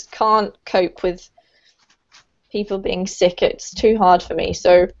 I just can't cope with people being sick. It's too hard for me.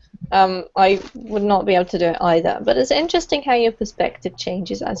 So I would not be able to do it either. But it's interesting how your perspective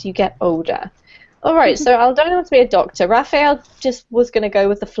changes as you get older. All right, so I don't want to be a doctor. Raphael just was going to go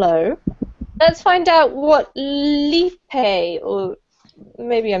with the flow. Let's find out what Lipe, or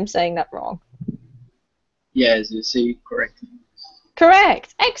maybe I'm saying that wrong. Yes, you say correctly.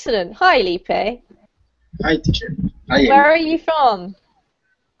 Correct. Excellent. Hi, Lipe. Hi, teacher. Hi, Where are you from?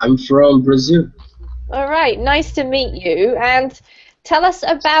 I'm from Brazil. All right. Nice to meet you. And Tell us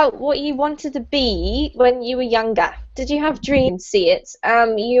about what you wanted to be when you were younger. Did you have dreams? See it.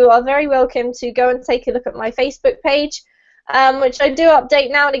 You are very welcome to go and take a look at my Facebook page, which I do update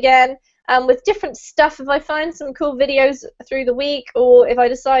now and again with different stuff. If I find some cool videos through the week, or if I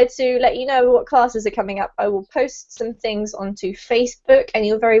decide to let you know what classes are coming up, I will post some things onto Facebook, and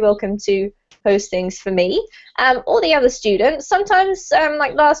you're very welcome to post things for me or the other students. Sometimes,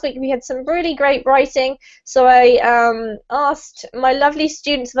 like last week, we had some really great writing, so I asked my lovely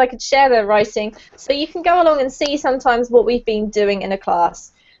students if I could share their writing, so you can go along and see sometimes what we've been doing in a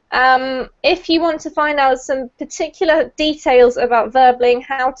class. If you want to find out some particular details about Verbling,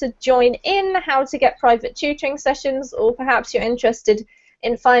 how to join in, how to get private tutoring sessions, or perhaps you're interested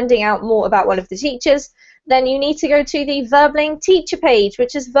in finding out more about one of the teachers, then you need to go to the Verbling teacher page,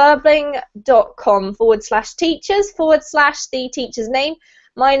 which is verbling.com/teachers/the teacher's name.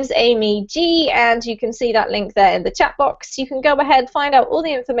 Mine's Amy G, and you can see that link there in the chat box. You can go ahead, find out all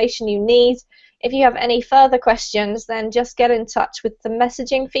the information you need. If you have any further questions, then just get in touch with the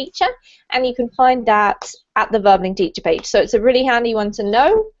messaging feature, and you can find that at the Verbling teacher page. So it's a really handy one to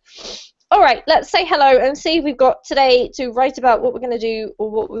know. All right, let's say hello and see if we've got today to write about what we're going to do or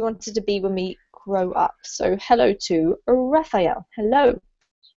what we wanted to be when we grow up. So hello to Raphael. Hello.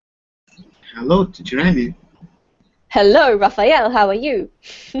 Hello, teacher Amy. Hello, Raphael. How are you?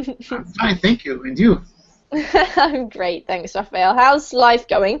 I'm fine, thank you. And you? I'm great, thanks, Raphael. How's life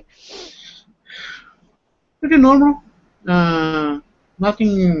going? Pretty normal.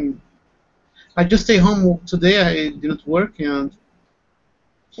 Nothing. I just stay home today. I didn't work and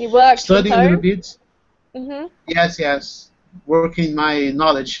You worked from studying a little home? bit. Mm-hmm. Yes. Working my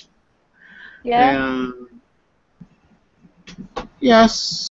knowledge. Yeah. Yes.